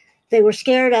 They were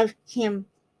scared of him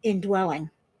indwelling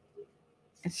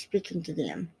and speaking to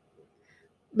them.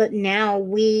 But now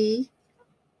we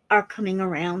are coming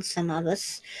around, some of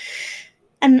us.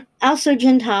 And also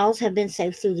Gentiles have been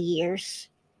saved through the years,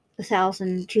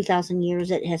 1,000, 2,000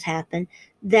 years it has happened,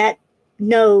 that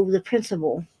know the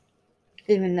principle,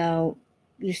 even though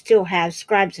you still have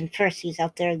scribes and Pharisees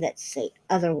out there that say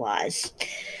otherwise.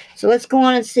 So let's go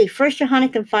on and see. 1 John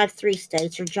 5:3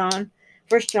 states, or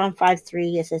 1 John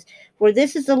 5:3, it says, "For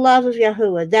this is the love of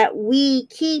Yahuwah, that we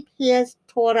keep his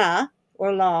Torah,"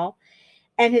 or law,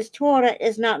 "and his Torah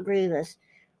is not grievous."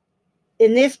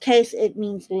 In this case, it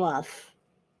means love.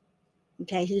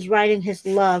 Okay, he's writing his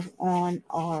love on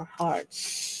our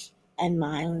hearts and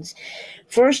minds.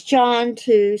 1 John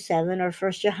 2:7, or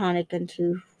 1 Johannicum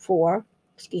 2:4,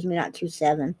 not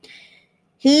 2:7.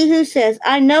 "He who says,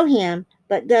 I know him,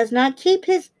 but does not keep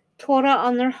his Torah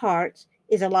on their hearts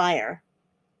is a liar,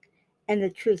 and the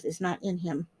truth is not in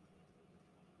him."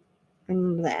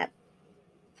 Remember that.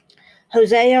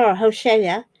 Hosea, or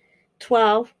Hosea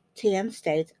 12:10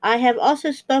 states, "I have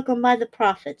also spoken by the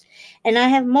prophets, and I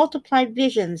have multiplied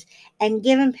visions and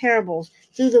given parables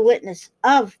through the witness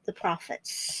of the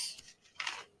prophets,"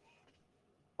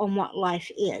 on what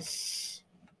life is.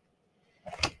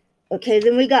 Okay,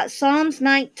 then we got Psalms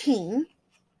 19,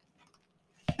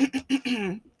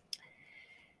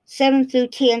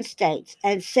 7-10 states,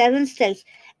 and 7 states,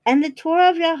 "And the Torah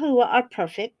of Yahuwah are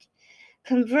perfect,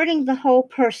 converting the whole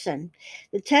person.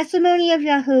 The testimony of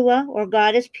Yahuwah, or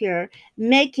God, is pure,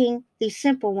 making the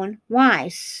simple one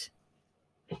wise."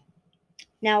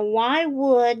 Now, why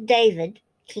would David,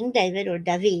 King David, or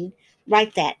David,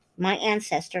 write that? My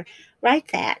ancestor, write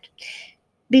that?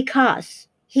 Because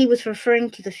he was referring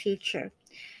to the future.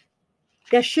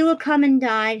 Yeshua come and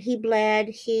died, he bled,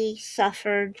 he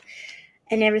suffered,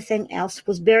 and everything else,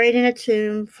 was buried in a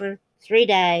tomb for 3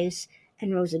 days,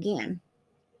 and rose again.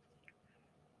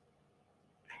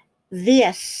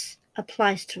 This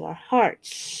applies to our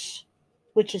hearts,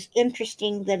 which is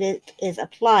interesting that it is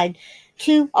applied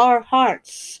to our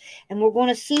hearts. And we're going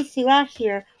to see throughout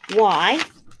here why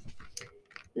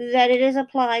that it is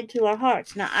applied to our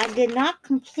hearts. Now, I did not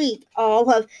complete all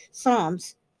of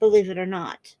Psalms, believe it or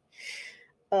not.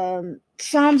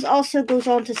 Psalms also goes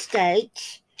on to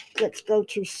state, let's go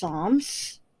to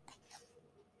Psalms.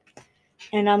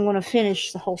 And I'm going to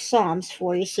finish the whole Psalms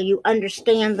for you so you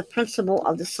understand the principle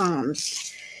of the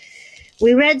Psalms.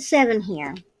 We read 7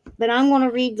 here, but I'm going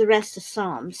to read the rest of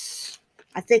Psalms.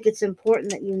 I think it's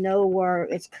important that you know where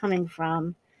it's coming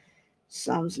from.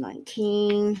 Psalms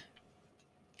 19.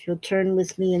 If you'll turn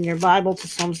with me in your Bible to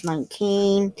Psalms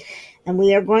 19. And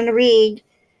we are going to read,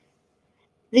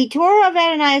 "The Torah of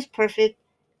Adonai is perfect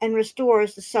and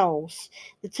restores the souls.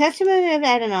 The testimony of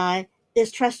Adonai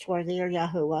is trustworthy," or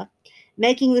Yahuwah,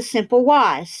 "making the simple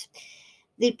wise.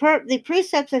 The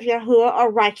precepts of Yahuwah are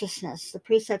righteousness." The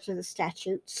precepts of the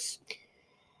statutes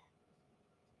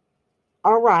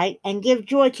are right and give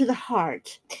joy to the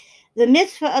heart. The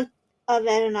mitzvah of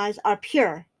Adonai are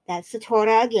pure. That's the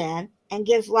Torah again, and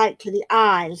gives light to the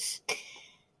eyes.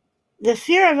 The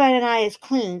fear of Adonai is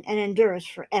clean and endures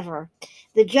forever.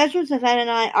 The judgments of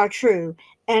Adonai are true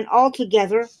and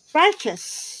altogether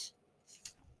righteous.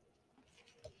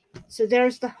 So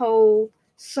there's the whole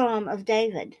Psalm of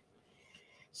David.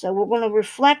 So we're going to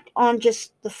reflect on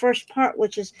just the first part,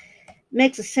 which is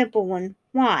makes a simple one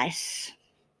wise.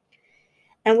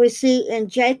 And we see in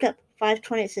Jacob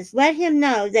 5:20, it says, "Let him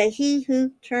know that he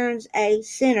who turns a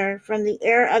sinner from the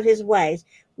error of his ways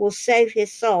will save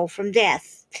his soul from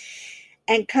death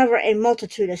and cover a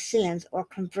multitude of sins, or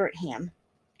convert him."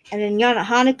 And in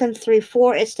Hanukkah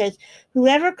 3:4, it states,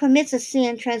 "Whoever commits a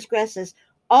sin transgresses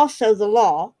also the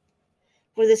law,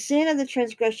 for the sin of the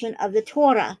transgression of the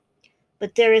Torah.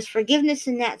 But there is forgiveness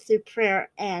in that through prayer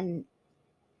and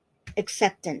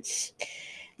acceptance.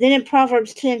 Then in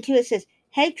Proverbs 10:2 it says,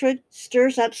 hatred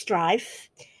stirs up strife,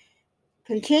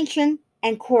 contention,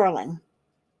 and quarreling.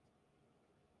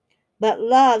 But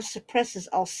love suppresses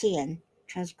all sin,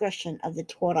 transgression of the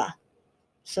Torah.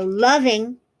 So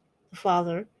loving the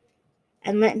Father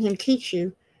and letting him teach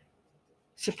you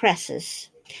suppresses.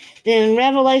 Then in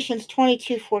Revelations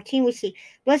 22:14 we see,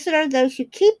 blessed are those who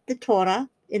keep the Torah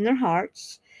in their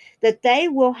hearts, that they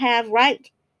will have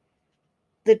right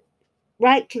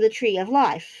to the tree of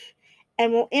life,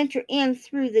 and will enter in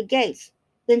through the gates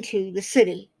into the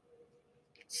city.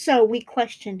 So we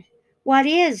question, what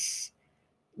is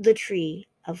the tree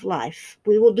of life?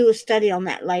 We will do a study on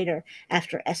that later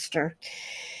after Esther.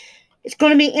 It's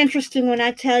going to be interesting when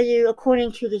I tell you,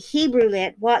 according to the Hebrew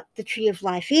lit, what the tree of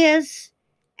life is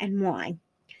and why.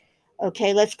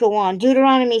 Okay, let's go on.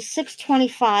 Deuteronomy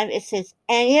 6:25, it says,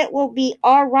 and it will be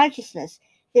our righteousness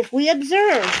if we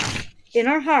observe in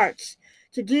our hearts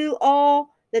to do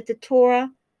all that the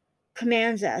Torah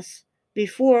commands us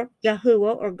before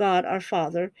Yahuwah, or God our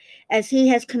Father, as he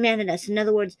has commanded us. In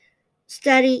other words,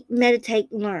 study,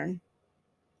 meditate, learn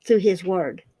through his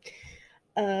word.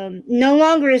 No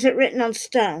longer is it written on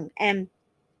stone and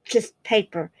just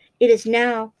paper. It is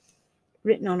now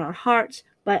written on our hearts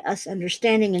by us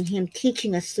understanding and him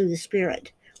teaching us through the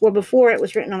Spirit, where before it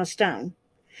was written on a stone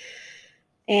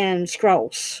and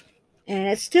scrolls. And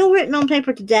it's still written on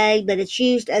paper today, but it's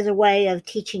used as a way of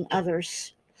teaching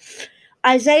others.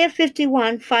 Isaiah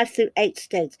 51:5-8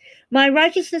 states, my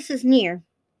righteousness is near,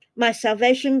 my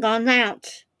salvation gone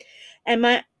out, and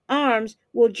my arms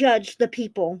will judge the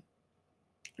people.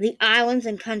 The islands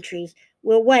and countries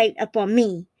will wait upon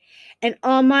me, and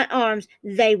on my arms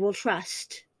they will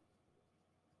trust.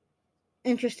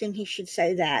 Interesting he should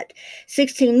say that.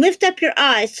 16, lift up your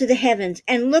eyes to the heavens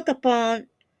and look upon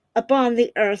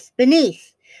the earth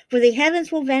beneath, for the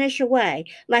heavens will vanish away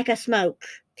like a smoke.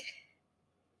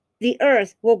 The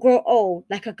earth will grow old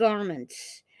like a garment,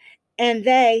 and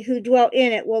they who dwell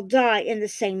in it will die in the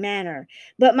same manner.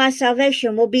 But my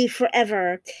salvation will be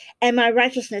forever, and my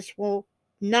righteousness will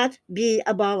not be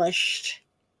abolished.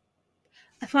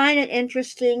 I find it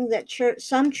interesting that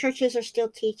some churches are still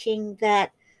teaching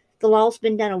that the law's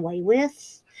been done away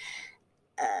with.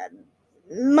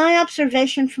 My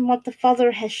observation from what the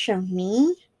Father has shown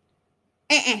me,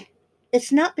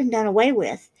 it's not been done away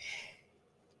with.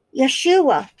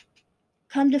 Yeshua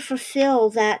come to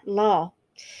fulfill that law.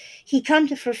 He come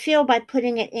to fulfill by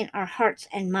putting it in our hearts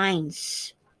and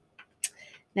minds.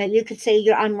 Now you could say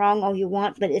I'm wrong all you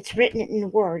want, but it's written in the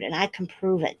Word, and I can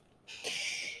prove it.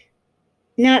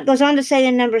 Now it goes on to say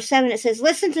in number 7, it says,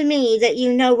 listen to me that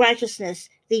you know righteousness,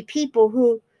 the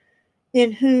people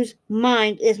in whose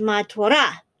mind is my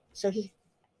Torah. So he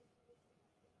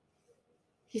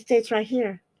states right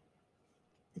here,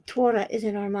 the Torah is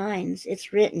in our minds.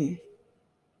 It's written.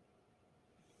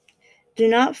 Do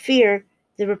not fear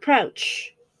the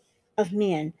reproach of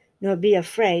men, nor be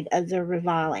afraid of their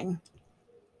revilings.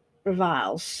 For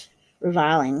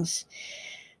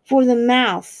the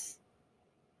mouth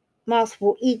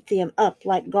will eat them up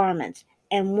like garments,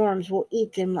 and worms will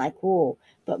eat them like wool.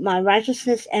 But my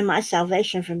righteousness and my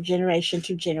salvation from generation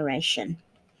to generation.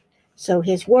 So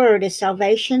his word is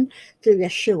salvation through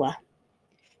Yeshua.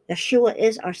 Yeshua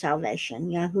is our salvation.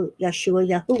 Yeshua,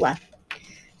 Yahuwah.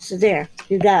 So there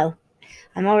you go.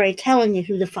 I'm already telling you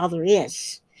who the Father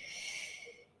is.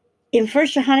 In 1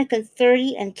 John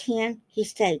 30:10, he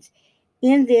states,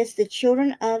 in this the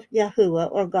children of Yahuwah,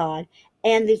 or God,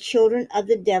 and the children of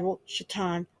the devil,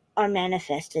 Shaitan, are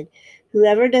manifested.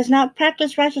 Whoever does not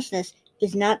practice righteousness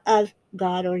is not of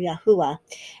God or Yahuwah,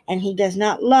 and he does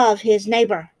not love his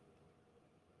neighbor.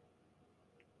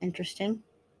 Interesting.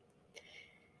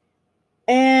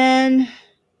 And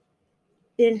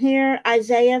in here,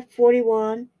 Isaiah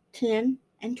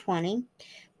 41:10-20.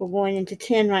 We're going into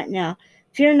 10 right now.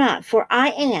 Fear not, for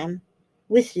I am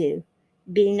with you.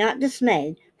 Be not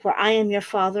dismayed, for I am your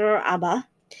Father, or Abba,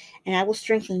 and I will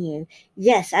strengthen you.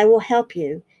 Yes, I will help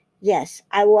you. Yes,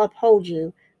 I will uphold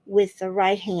you with the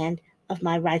right hand of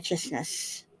my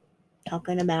righteousness.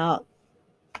 Talking about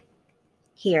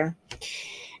here.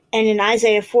 And in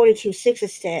Isaiah 42:6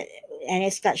 it said, and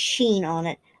it's got sheen on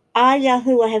it, I,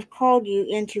 Yahuwah, have called you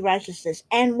into righteousness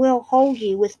and will hold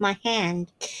you with my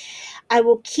hand. I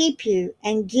will keep you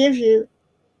and give you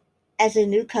as a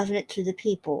new covenant to the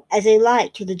people, as a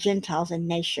light to the Gentiles and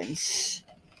nations.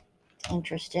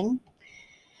 Interesting.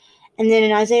 And then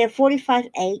in Isaiah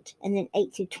 45:8 and then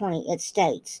 8-20, it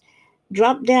states,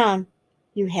 drop down,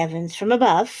 you heavens, from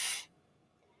above,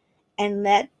 and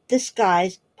let the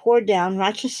skies pour down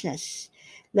righteousness.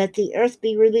 Let the earth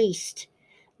be released.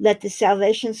 Let the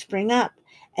salvation spring up,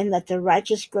 and let the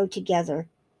righteous grow together.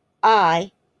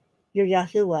 I, your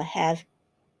Yahuwah, have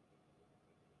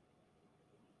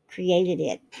created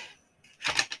it.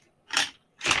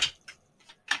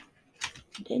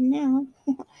 Didn't know.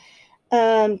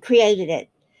 Created it.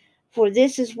 For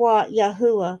this is what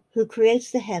Yahuwah, who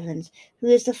creates the heavens, who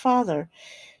is the Father,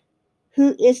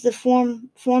 who is the formed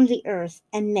the earth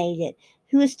and made it,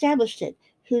 who established it,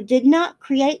 who did not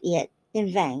create it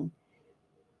in vain,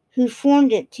 who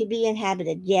formed it to be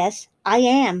inhabited. Yes, I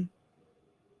am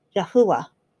Yahuwah,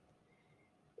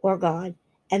 or God,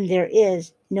 and there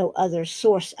is no other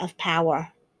source of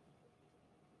power.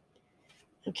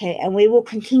 Okay, and we will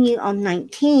continue on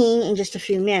 19 in just a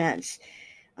few minutes.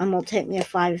 Will take me a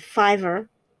fiver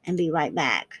and be right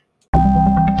back.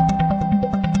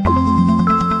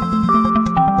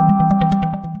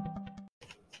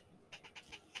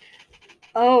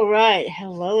 All right,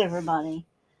 hello everybody.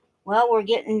 Well, we're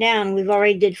getting down. We've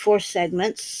already did 4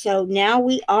 segments, so now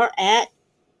we are at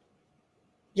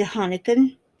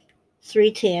Johannine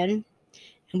 3:10,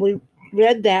 and we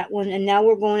read that one, and now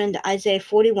we're going into Isaiah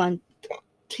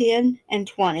 41:10 and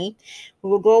 20. We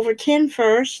will go over 10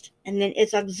 first, and then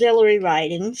its auxiliary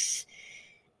writings,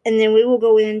 and then we will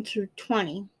go into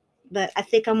 20. But I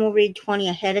think I'm going to read 20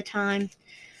 ahead of time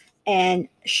and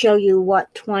show you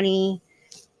what 20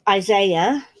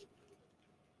 Isaiah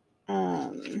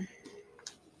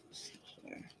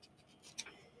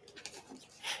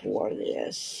for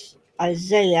this.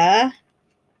 Isaiah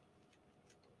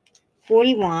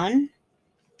 41,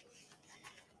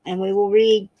 and we will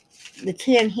read the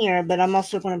 10 here, but I'm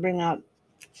also going to bring up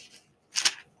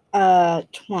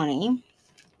 20.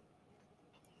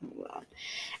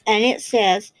 And it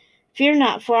says, "Fear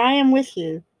not, for I am with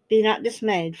you. Be not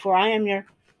dismayed, for I am your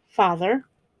Father,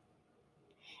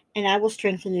 and I will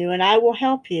strengthen you, and I will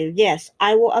help you. Yes,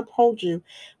 I will uphold you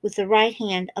with the right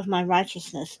hand of my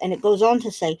righteousness." And it goes on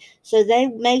to say, "So they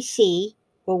may see,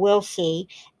 or will see,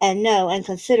 and know, and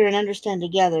consider, and understand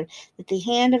together, that the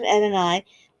hand of Adonai,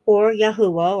 or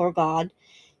Yahuwah, or God,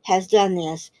 has done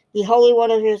this. The Holy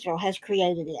One of Israel has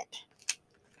created it."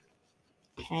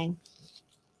 Okay.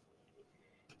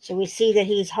 So we see that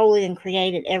he's holy and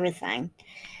created everything.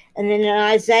 And then in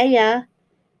Isaiah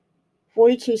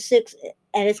 42:6,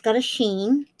 and it's got a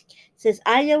sheen, it says,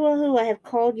 "I, Yahuwah, have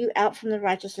called you out from the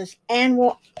righteousness, and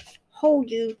will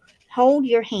hold your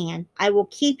hand. I will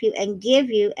keep you and give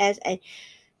you as a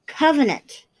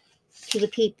covenant to the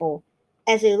people,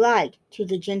 as a light to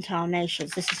the Gentile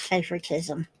nations." This is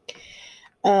favoritism,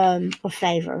 or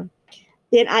favor.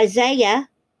 Then Isaiah,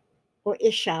 or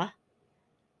Isha,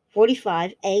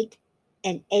 45:8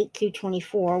 and 8 through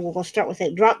 24. We're going to start with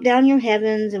 8. "Drop down your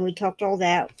heavens," and we talked all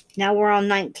that. Now we're on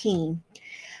 19.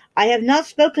 "I have not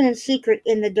spoken in secret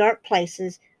in the dark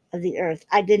places of the earth.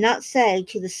 I did not say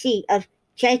to the seed of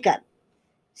Jacob,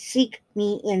 seek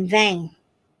me in vain.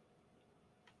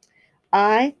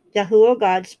 I, Yahuwah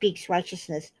God, speaks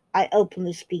righteousness. I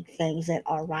openly speak things that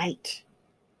are right."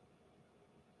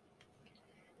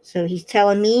 So he's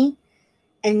telling me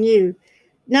and you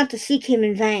not to seek him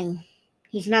in vain.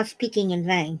 He's not speaking in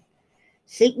vain.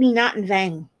 "Seek me not in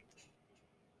vain."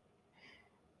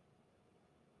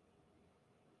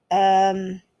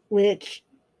 Which,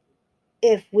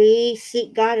 if we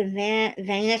seek God in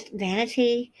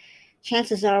vanity,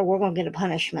 chances are we're going to get a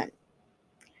punishment.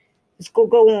 Let's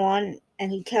go on,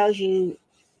 and he tells you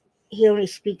he only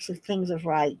speaks of things of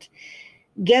right.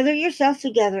 "Gather yourselves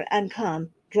together and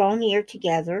come, draw near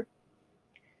together,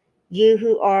 you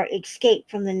who are escaped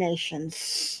from the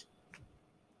nations."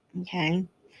 Okay.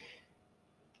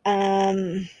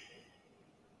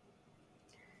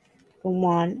 Go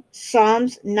on.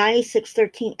 Psalms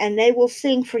 96:13, "And they will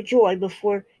sing for joy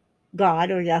before God,"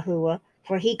 or Yahuwah,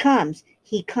 "for he comes.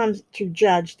 He comes to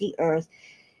judge the earth.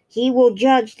 He will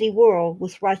judge the world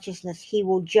with righteousness. He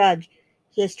will judge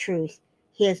his truth,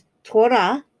 his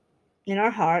Torah in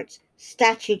our hearts,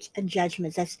 statutes and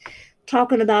judgments." That's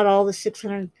talking about all the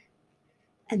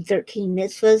 613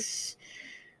 mitzvahs.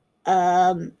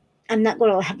 I'm not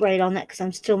going to elaborate on that because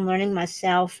I'm still learning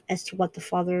myself as to what the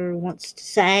Father wants to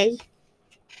say.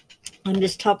 I'm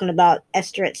just talking about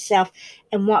Esther itself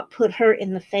and what put her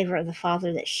in the favor of the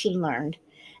Father that she learned.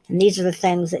 And these are the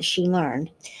things that she learned.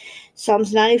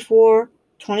 Psalms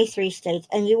 94:23 states,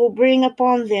 "And you will bring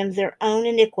upon them their own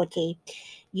iniquity.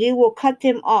 You will cut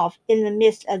them off in the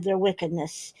midst of their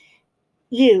wickedness.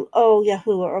 You, O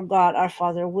Yahuwah, or God, our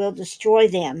Father, will destroy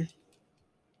them."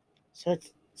 So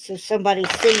somebody's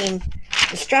singing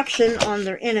destruction on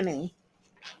their enemy.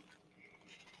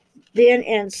 Then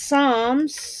in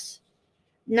Psalms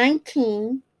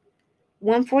 19,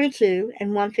 142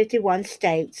 and 151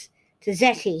 states,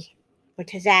 Tazeti, or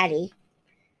Tazadi,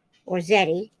 or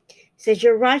Zeti, says,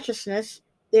 your righteousness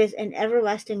is an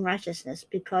everlasting righteousness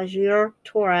because your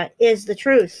Torah is the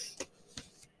truth.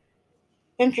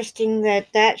 Interesting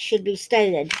that should be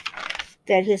stated,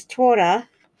 that his Torah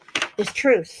is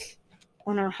truth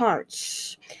on our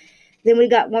hearts. Then we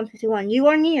got 151. You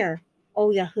are near, O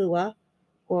Yahuwah,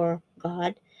 or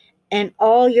God, and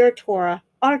all your Torah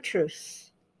are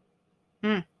truth.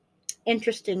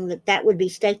 Interesting that would be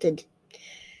stated.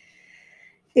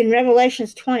 In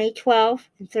Revelations 20, 12,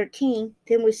 and 13,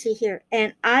 then we see here,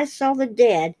 and I saw the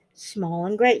dead, small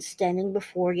and great, standing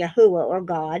before Yahuwah, or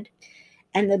God,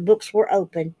 and the books were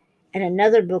open, and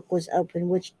another book was open,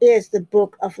 which is the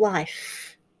book of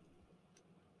life.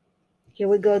 Here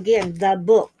we go again, the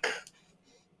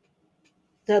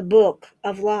book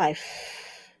of life.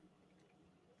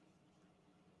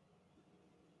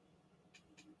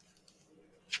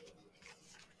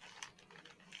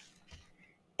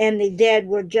 And the dead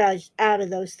were judged out of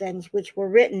those things which were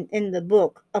written in the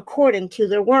book according to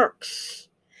their works.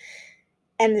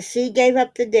 And the sea gave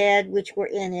up the dead which were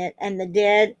in it, and the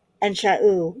dead and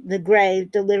Sheol, the grave,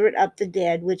 delivered up the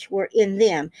dead which were in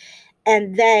them,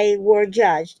 and they were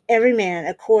judged, every man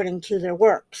according to their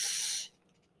works.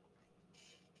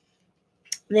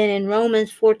 Then in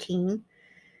Romans 14,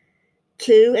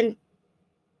 2 and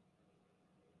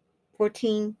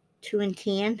 14, 2 and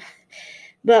 10,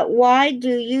 but why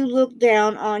do you look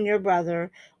down on your brother,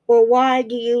 or why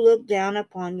do you look down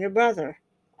upon your brother?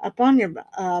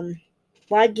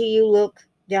 Why do you look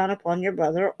down upon your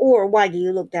brother, or why do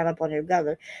you look down upon your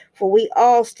brother? For we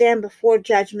all stand before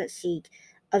judgment seat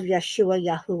of Yeshua,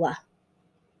 Yahuwah,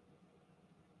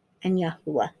 and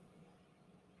Yahuwah.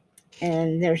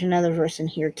 And there's another verse in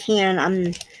here, 10.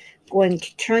 I'm going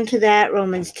to turn to that,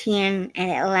 Romans 10,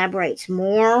 and it elaborates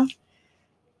more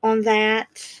on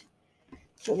that.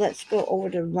 So let's go over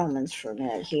to Romans for a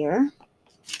minute here.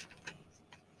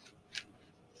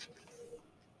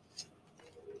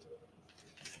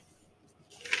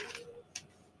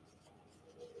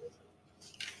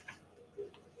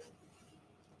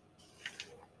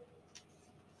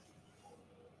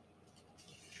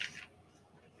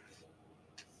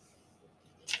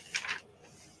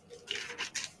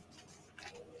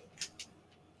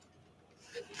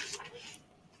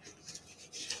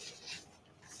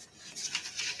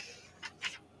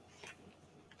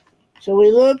 So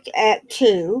we looked at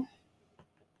 2.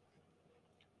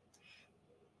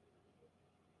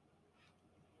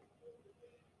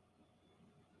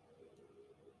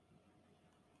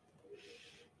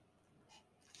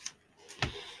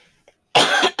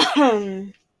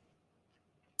 And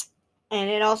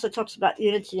it also talks about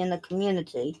unity in the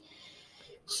community.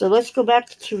 So let's go back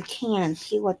to 10 and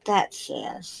see what that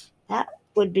says. That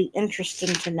would be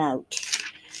interesting to note.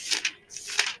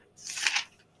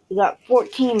 We got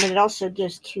 14, but it also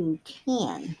gives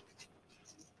 2:10.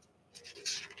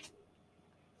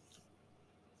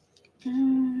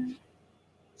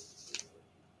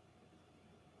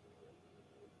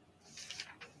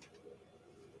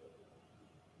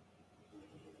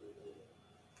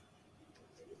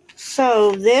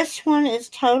 So this one is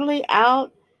totally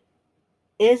out,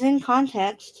 is in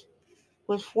context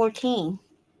with 14.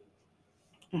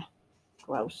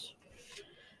 Gross.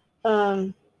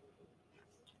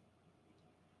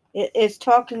 It's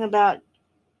talking about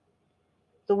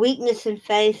the weakness in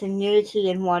faith and unity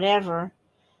and whatever.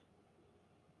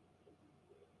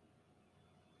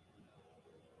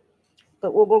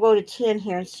 But we'll go to 10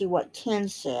 here and see what 10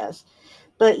 says.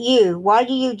 But you, why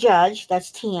do you judge?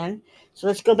 That's 10. So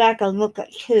let's go back and look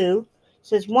at 2. It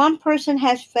says one person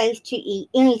has faith to eat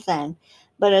anything,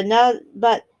 but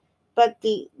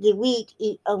the weak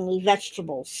eat only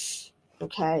vegetables.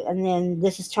 Okay, and then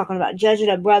this is talking about judging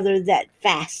a brother that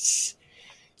fasts.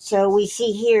 So we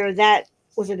see here that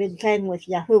was a big thing with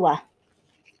Yeshua.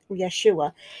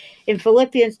 In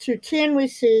Philippians 2:10 we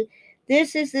see,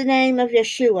 this is the name of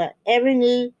Yeshua. Every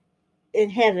knee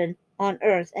in heaven, on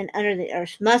earth, and under the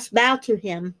earth must bow to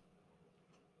him.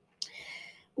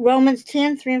 Romans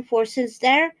 10:3 and 4, since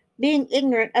they're being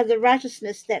ignorant of the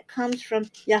righteousness that comes from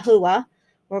Yahuwah,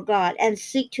 or God, and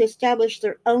seek to establish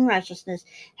their own righteousness,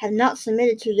 have not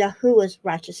submitted to Yahuwah's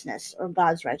righteousness, or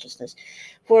God's righteousness.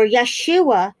 For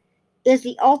Yeshua is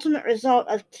the ultimate result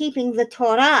of keeping the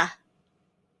Torah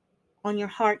on your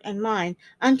heart and mind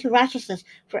unto righteousness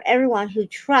for everyone who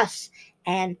trusts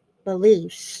and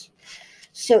believes.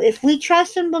 So if we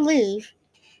trust and believe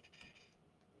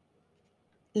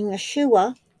in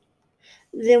Yeshua,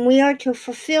 then we are to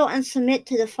fulfill and submit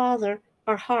to the Father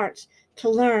our hearts to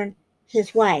learn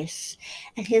his ways.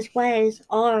 And his ways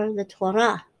are the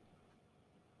Torah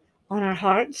on our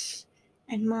hearts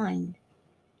and mind.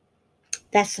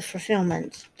 That's the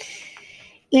fulfillment.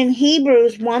 In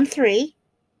Hebrews 1:3,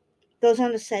 goes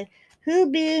on to say,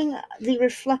 who being the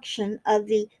reflection of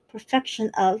the perfection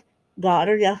of God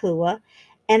or Yahuwah,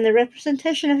 and the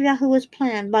representation of Yahuwah's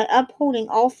plan by upholding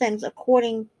all things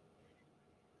according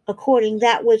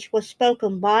that which was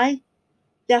spoken by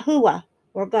Yahuwah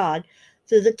or God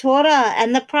through the Torah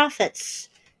and the prophets.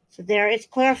 So there it's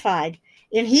clarified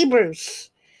in Hebrews.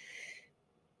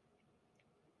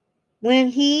 When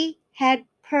he had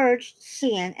purged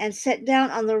sin and sat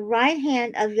down on the right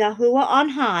hand of Yahuwah on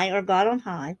high, or God on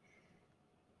high,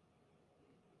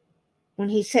 when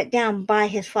he sat down by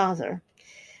his Father.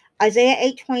 Isaiah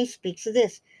 8:20 speaks of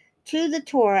this. To the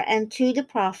Torah and to the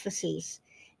prophecies,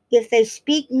 if they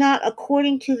speak not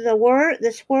according to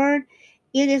this word,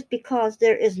 it is because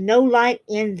there is no light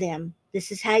in them.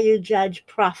 This is how you judge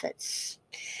prophets.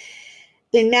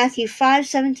 In Matthew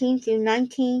 5:17 through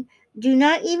 19, do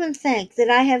not even think that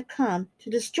I have come to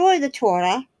destroy the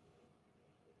Torah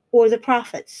or the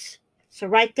prophets. So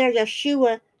right there,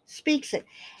 Yeshua speaks it.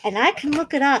 And I can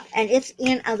look it up, and it's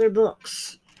in other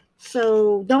books.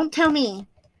 So don't tell me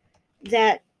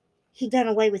that he done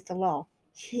away with the law.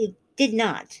 He did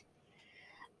not.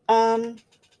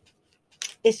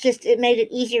 It's just, it made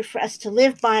it easier for us to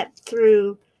live by it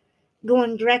through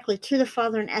going directly to the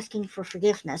Father and asking for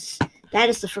forgiveness. That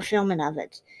is the fulfillment of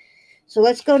it. So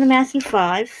let's go to Matthew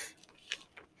 5.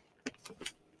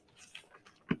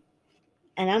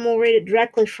 And I'm going to read it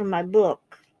directly from my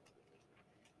book.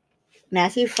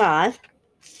 Matthew 5.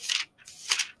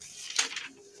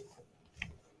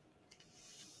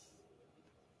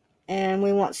 And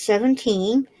we want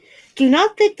 17. Do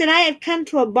not think that I have come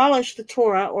to abolish the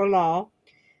Torah or law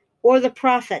or the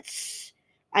prophets.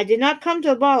 I did not come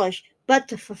to abolish, but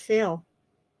to fulfill.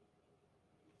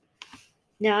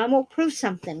 Now I'm going to prove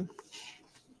something.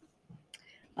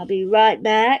 I'll be right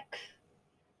back.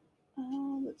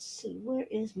 Let's see, where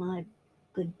is my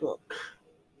good book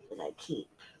that I keep?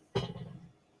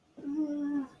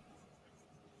 I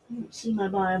don't see my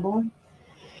Bible.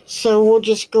 So we'll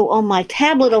just go on my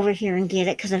tablet over here and get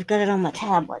it, because I've got it on my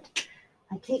tablet.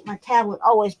 I keep my tablet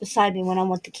always beside me when I'm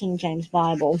with the King James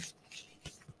Bible.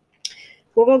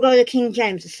 We're going to go to King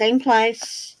James, the same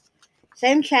place,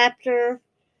 same chapter.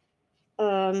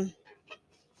 Let's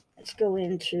go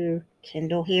into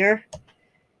Kindle here.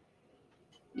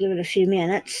 Give it a few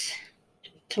minutes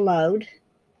to load.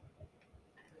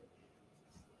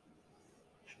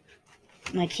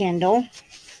 My Kindle.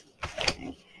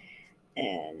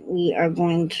 And we are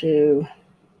going to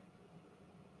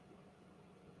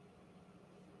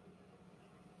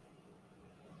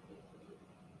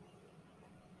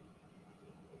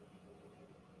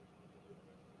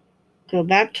go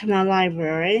back to my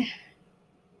library.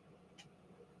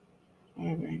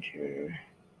 Adventure.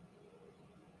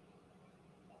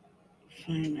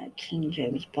 Find my King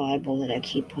James Bible that I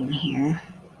keep on here.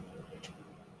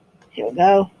 Here we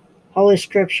go. Holy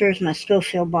Scriptures, my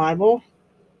Scofield Bible.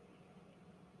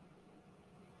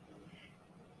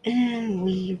 And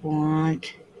we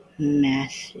want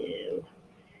Matthew.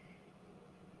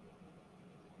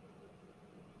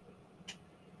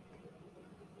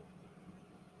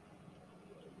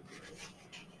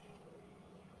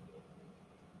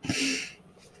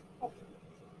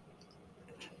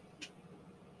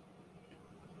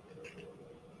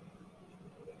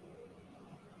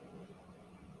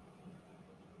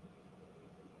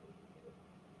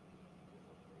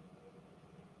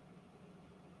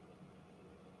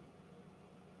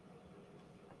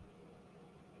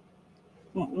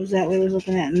 What was that we were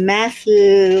looking at?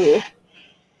 Matthew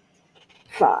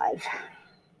 5.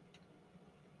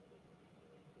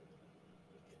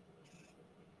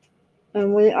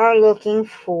 And we are looking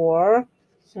for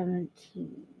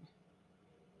 17.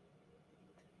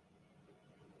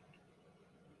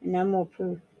 And I'm more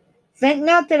proof. Think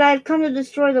not that I have come to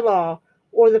destroy the law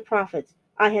or the prophets.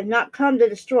 I have not come to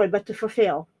destroy, but to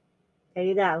fulfill. There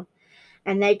you go.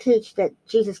 And they teach that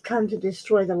Jesus come to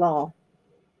destroy the law.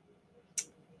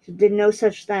 He did no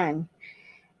such thing.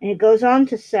 And it goes on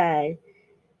to say,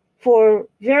 for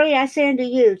verily I say unto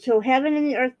you, till heaven and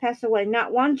the earth pass away,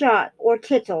 not one jot or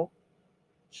tittle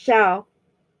shall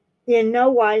in no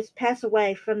wise pass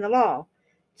away from the law,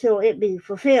 till it be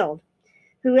fulfilled.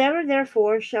 Whoever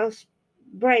therefore shall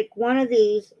break one of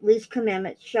these least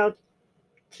commandments shall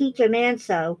teach a man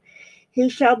so, he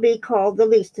shall be called the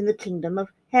least in the kingdom of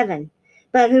heaven.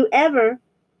 But whoever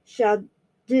shall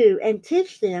do and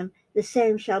teach them, the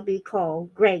same shall be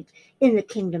called great in the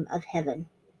kingdom of heaven.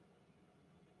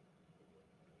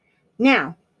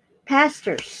 Now,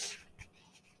 pastors,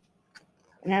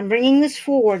 and I'm bringing this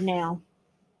forward now,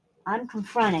 I'm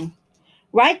confronting.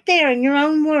 Right there in your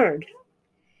own word,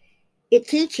 it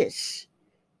teaches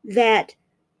that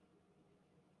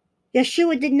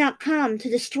Yeshua did not come to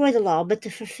destroy the law, but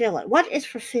to fulfill it. What is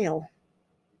fulfill?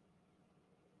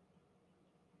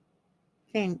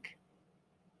 Think.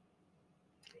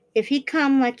 If he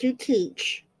come like you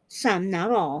teach, some,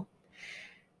 not all,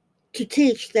 to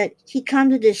teach that he come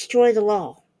to destroy the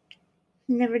law,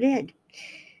 he never did.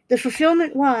 The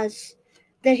fulfillment was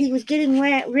that he was getting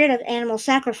rid of animal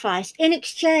sacrifice in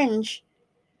exchange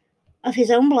of his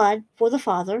own blood for the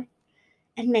Father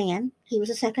and man. He was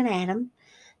a second Adam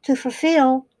to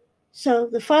fulfill so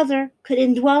the Father could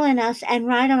indwell in us and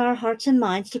ride on our hearts and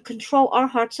minds, to control our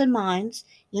hearts and minds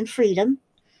in freedom.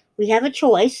 We have a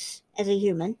choice as a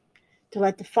human to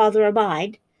let the Father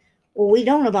abide, or we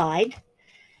don't abide,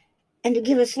 and to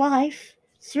give us life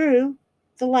through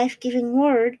the life-giving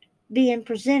word being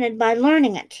presented by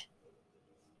learning it.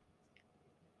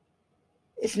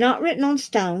 It's not written on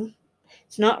stone.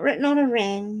 It's not written on a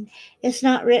ring. It's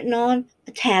not written on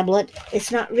a tablet.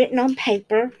 It's not written on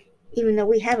paper, even though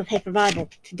we have a paper Bible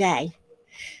today.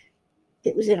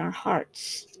 It was in our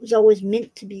hearts. It was always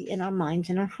meant to be in our minds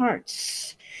and our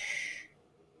hearts.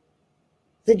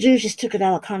 The Jews just took it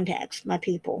out of context, my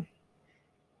people.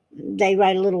 They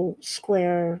write a little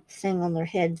square thing on their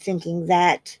head thinking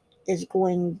that is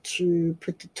going to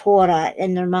put the Torah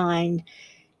in their mind,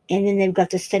 and then they've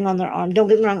got this thing on their arm. Don't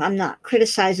get me wrong, I'm not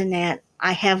criticizing that.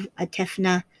 I have a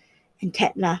Tefna and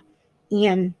Tetna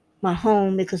in my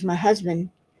home because my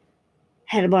husband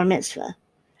had a bar mitzvah,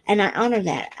 and I honor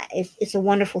that. It's a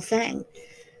wonderful thing.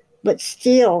 But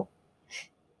still,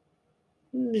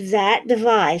 that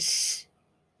device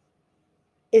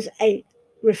is a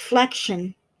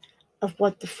reflection of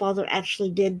what the Father actually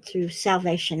did through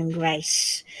salvation and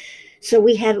grace. So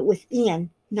we have it within,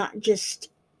 not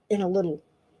just in a little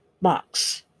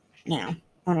box now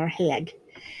on our head.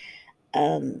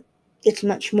 It's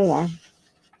much more.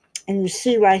 And you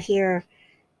see right here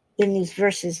in these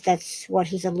verses, that's what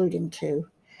he's alluding to.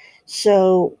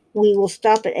 So we will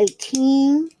stop at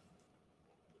 18,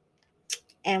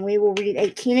 and we will read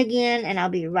 18 again, and I'll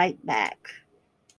be right back.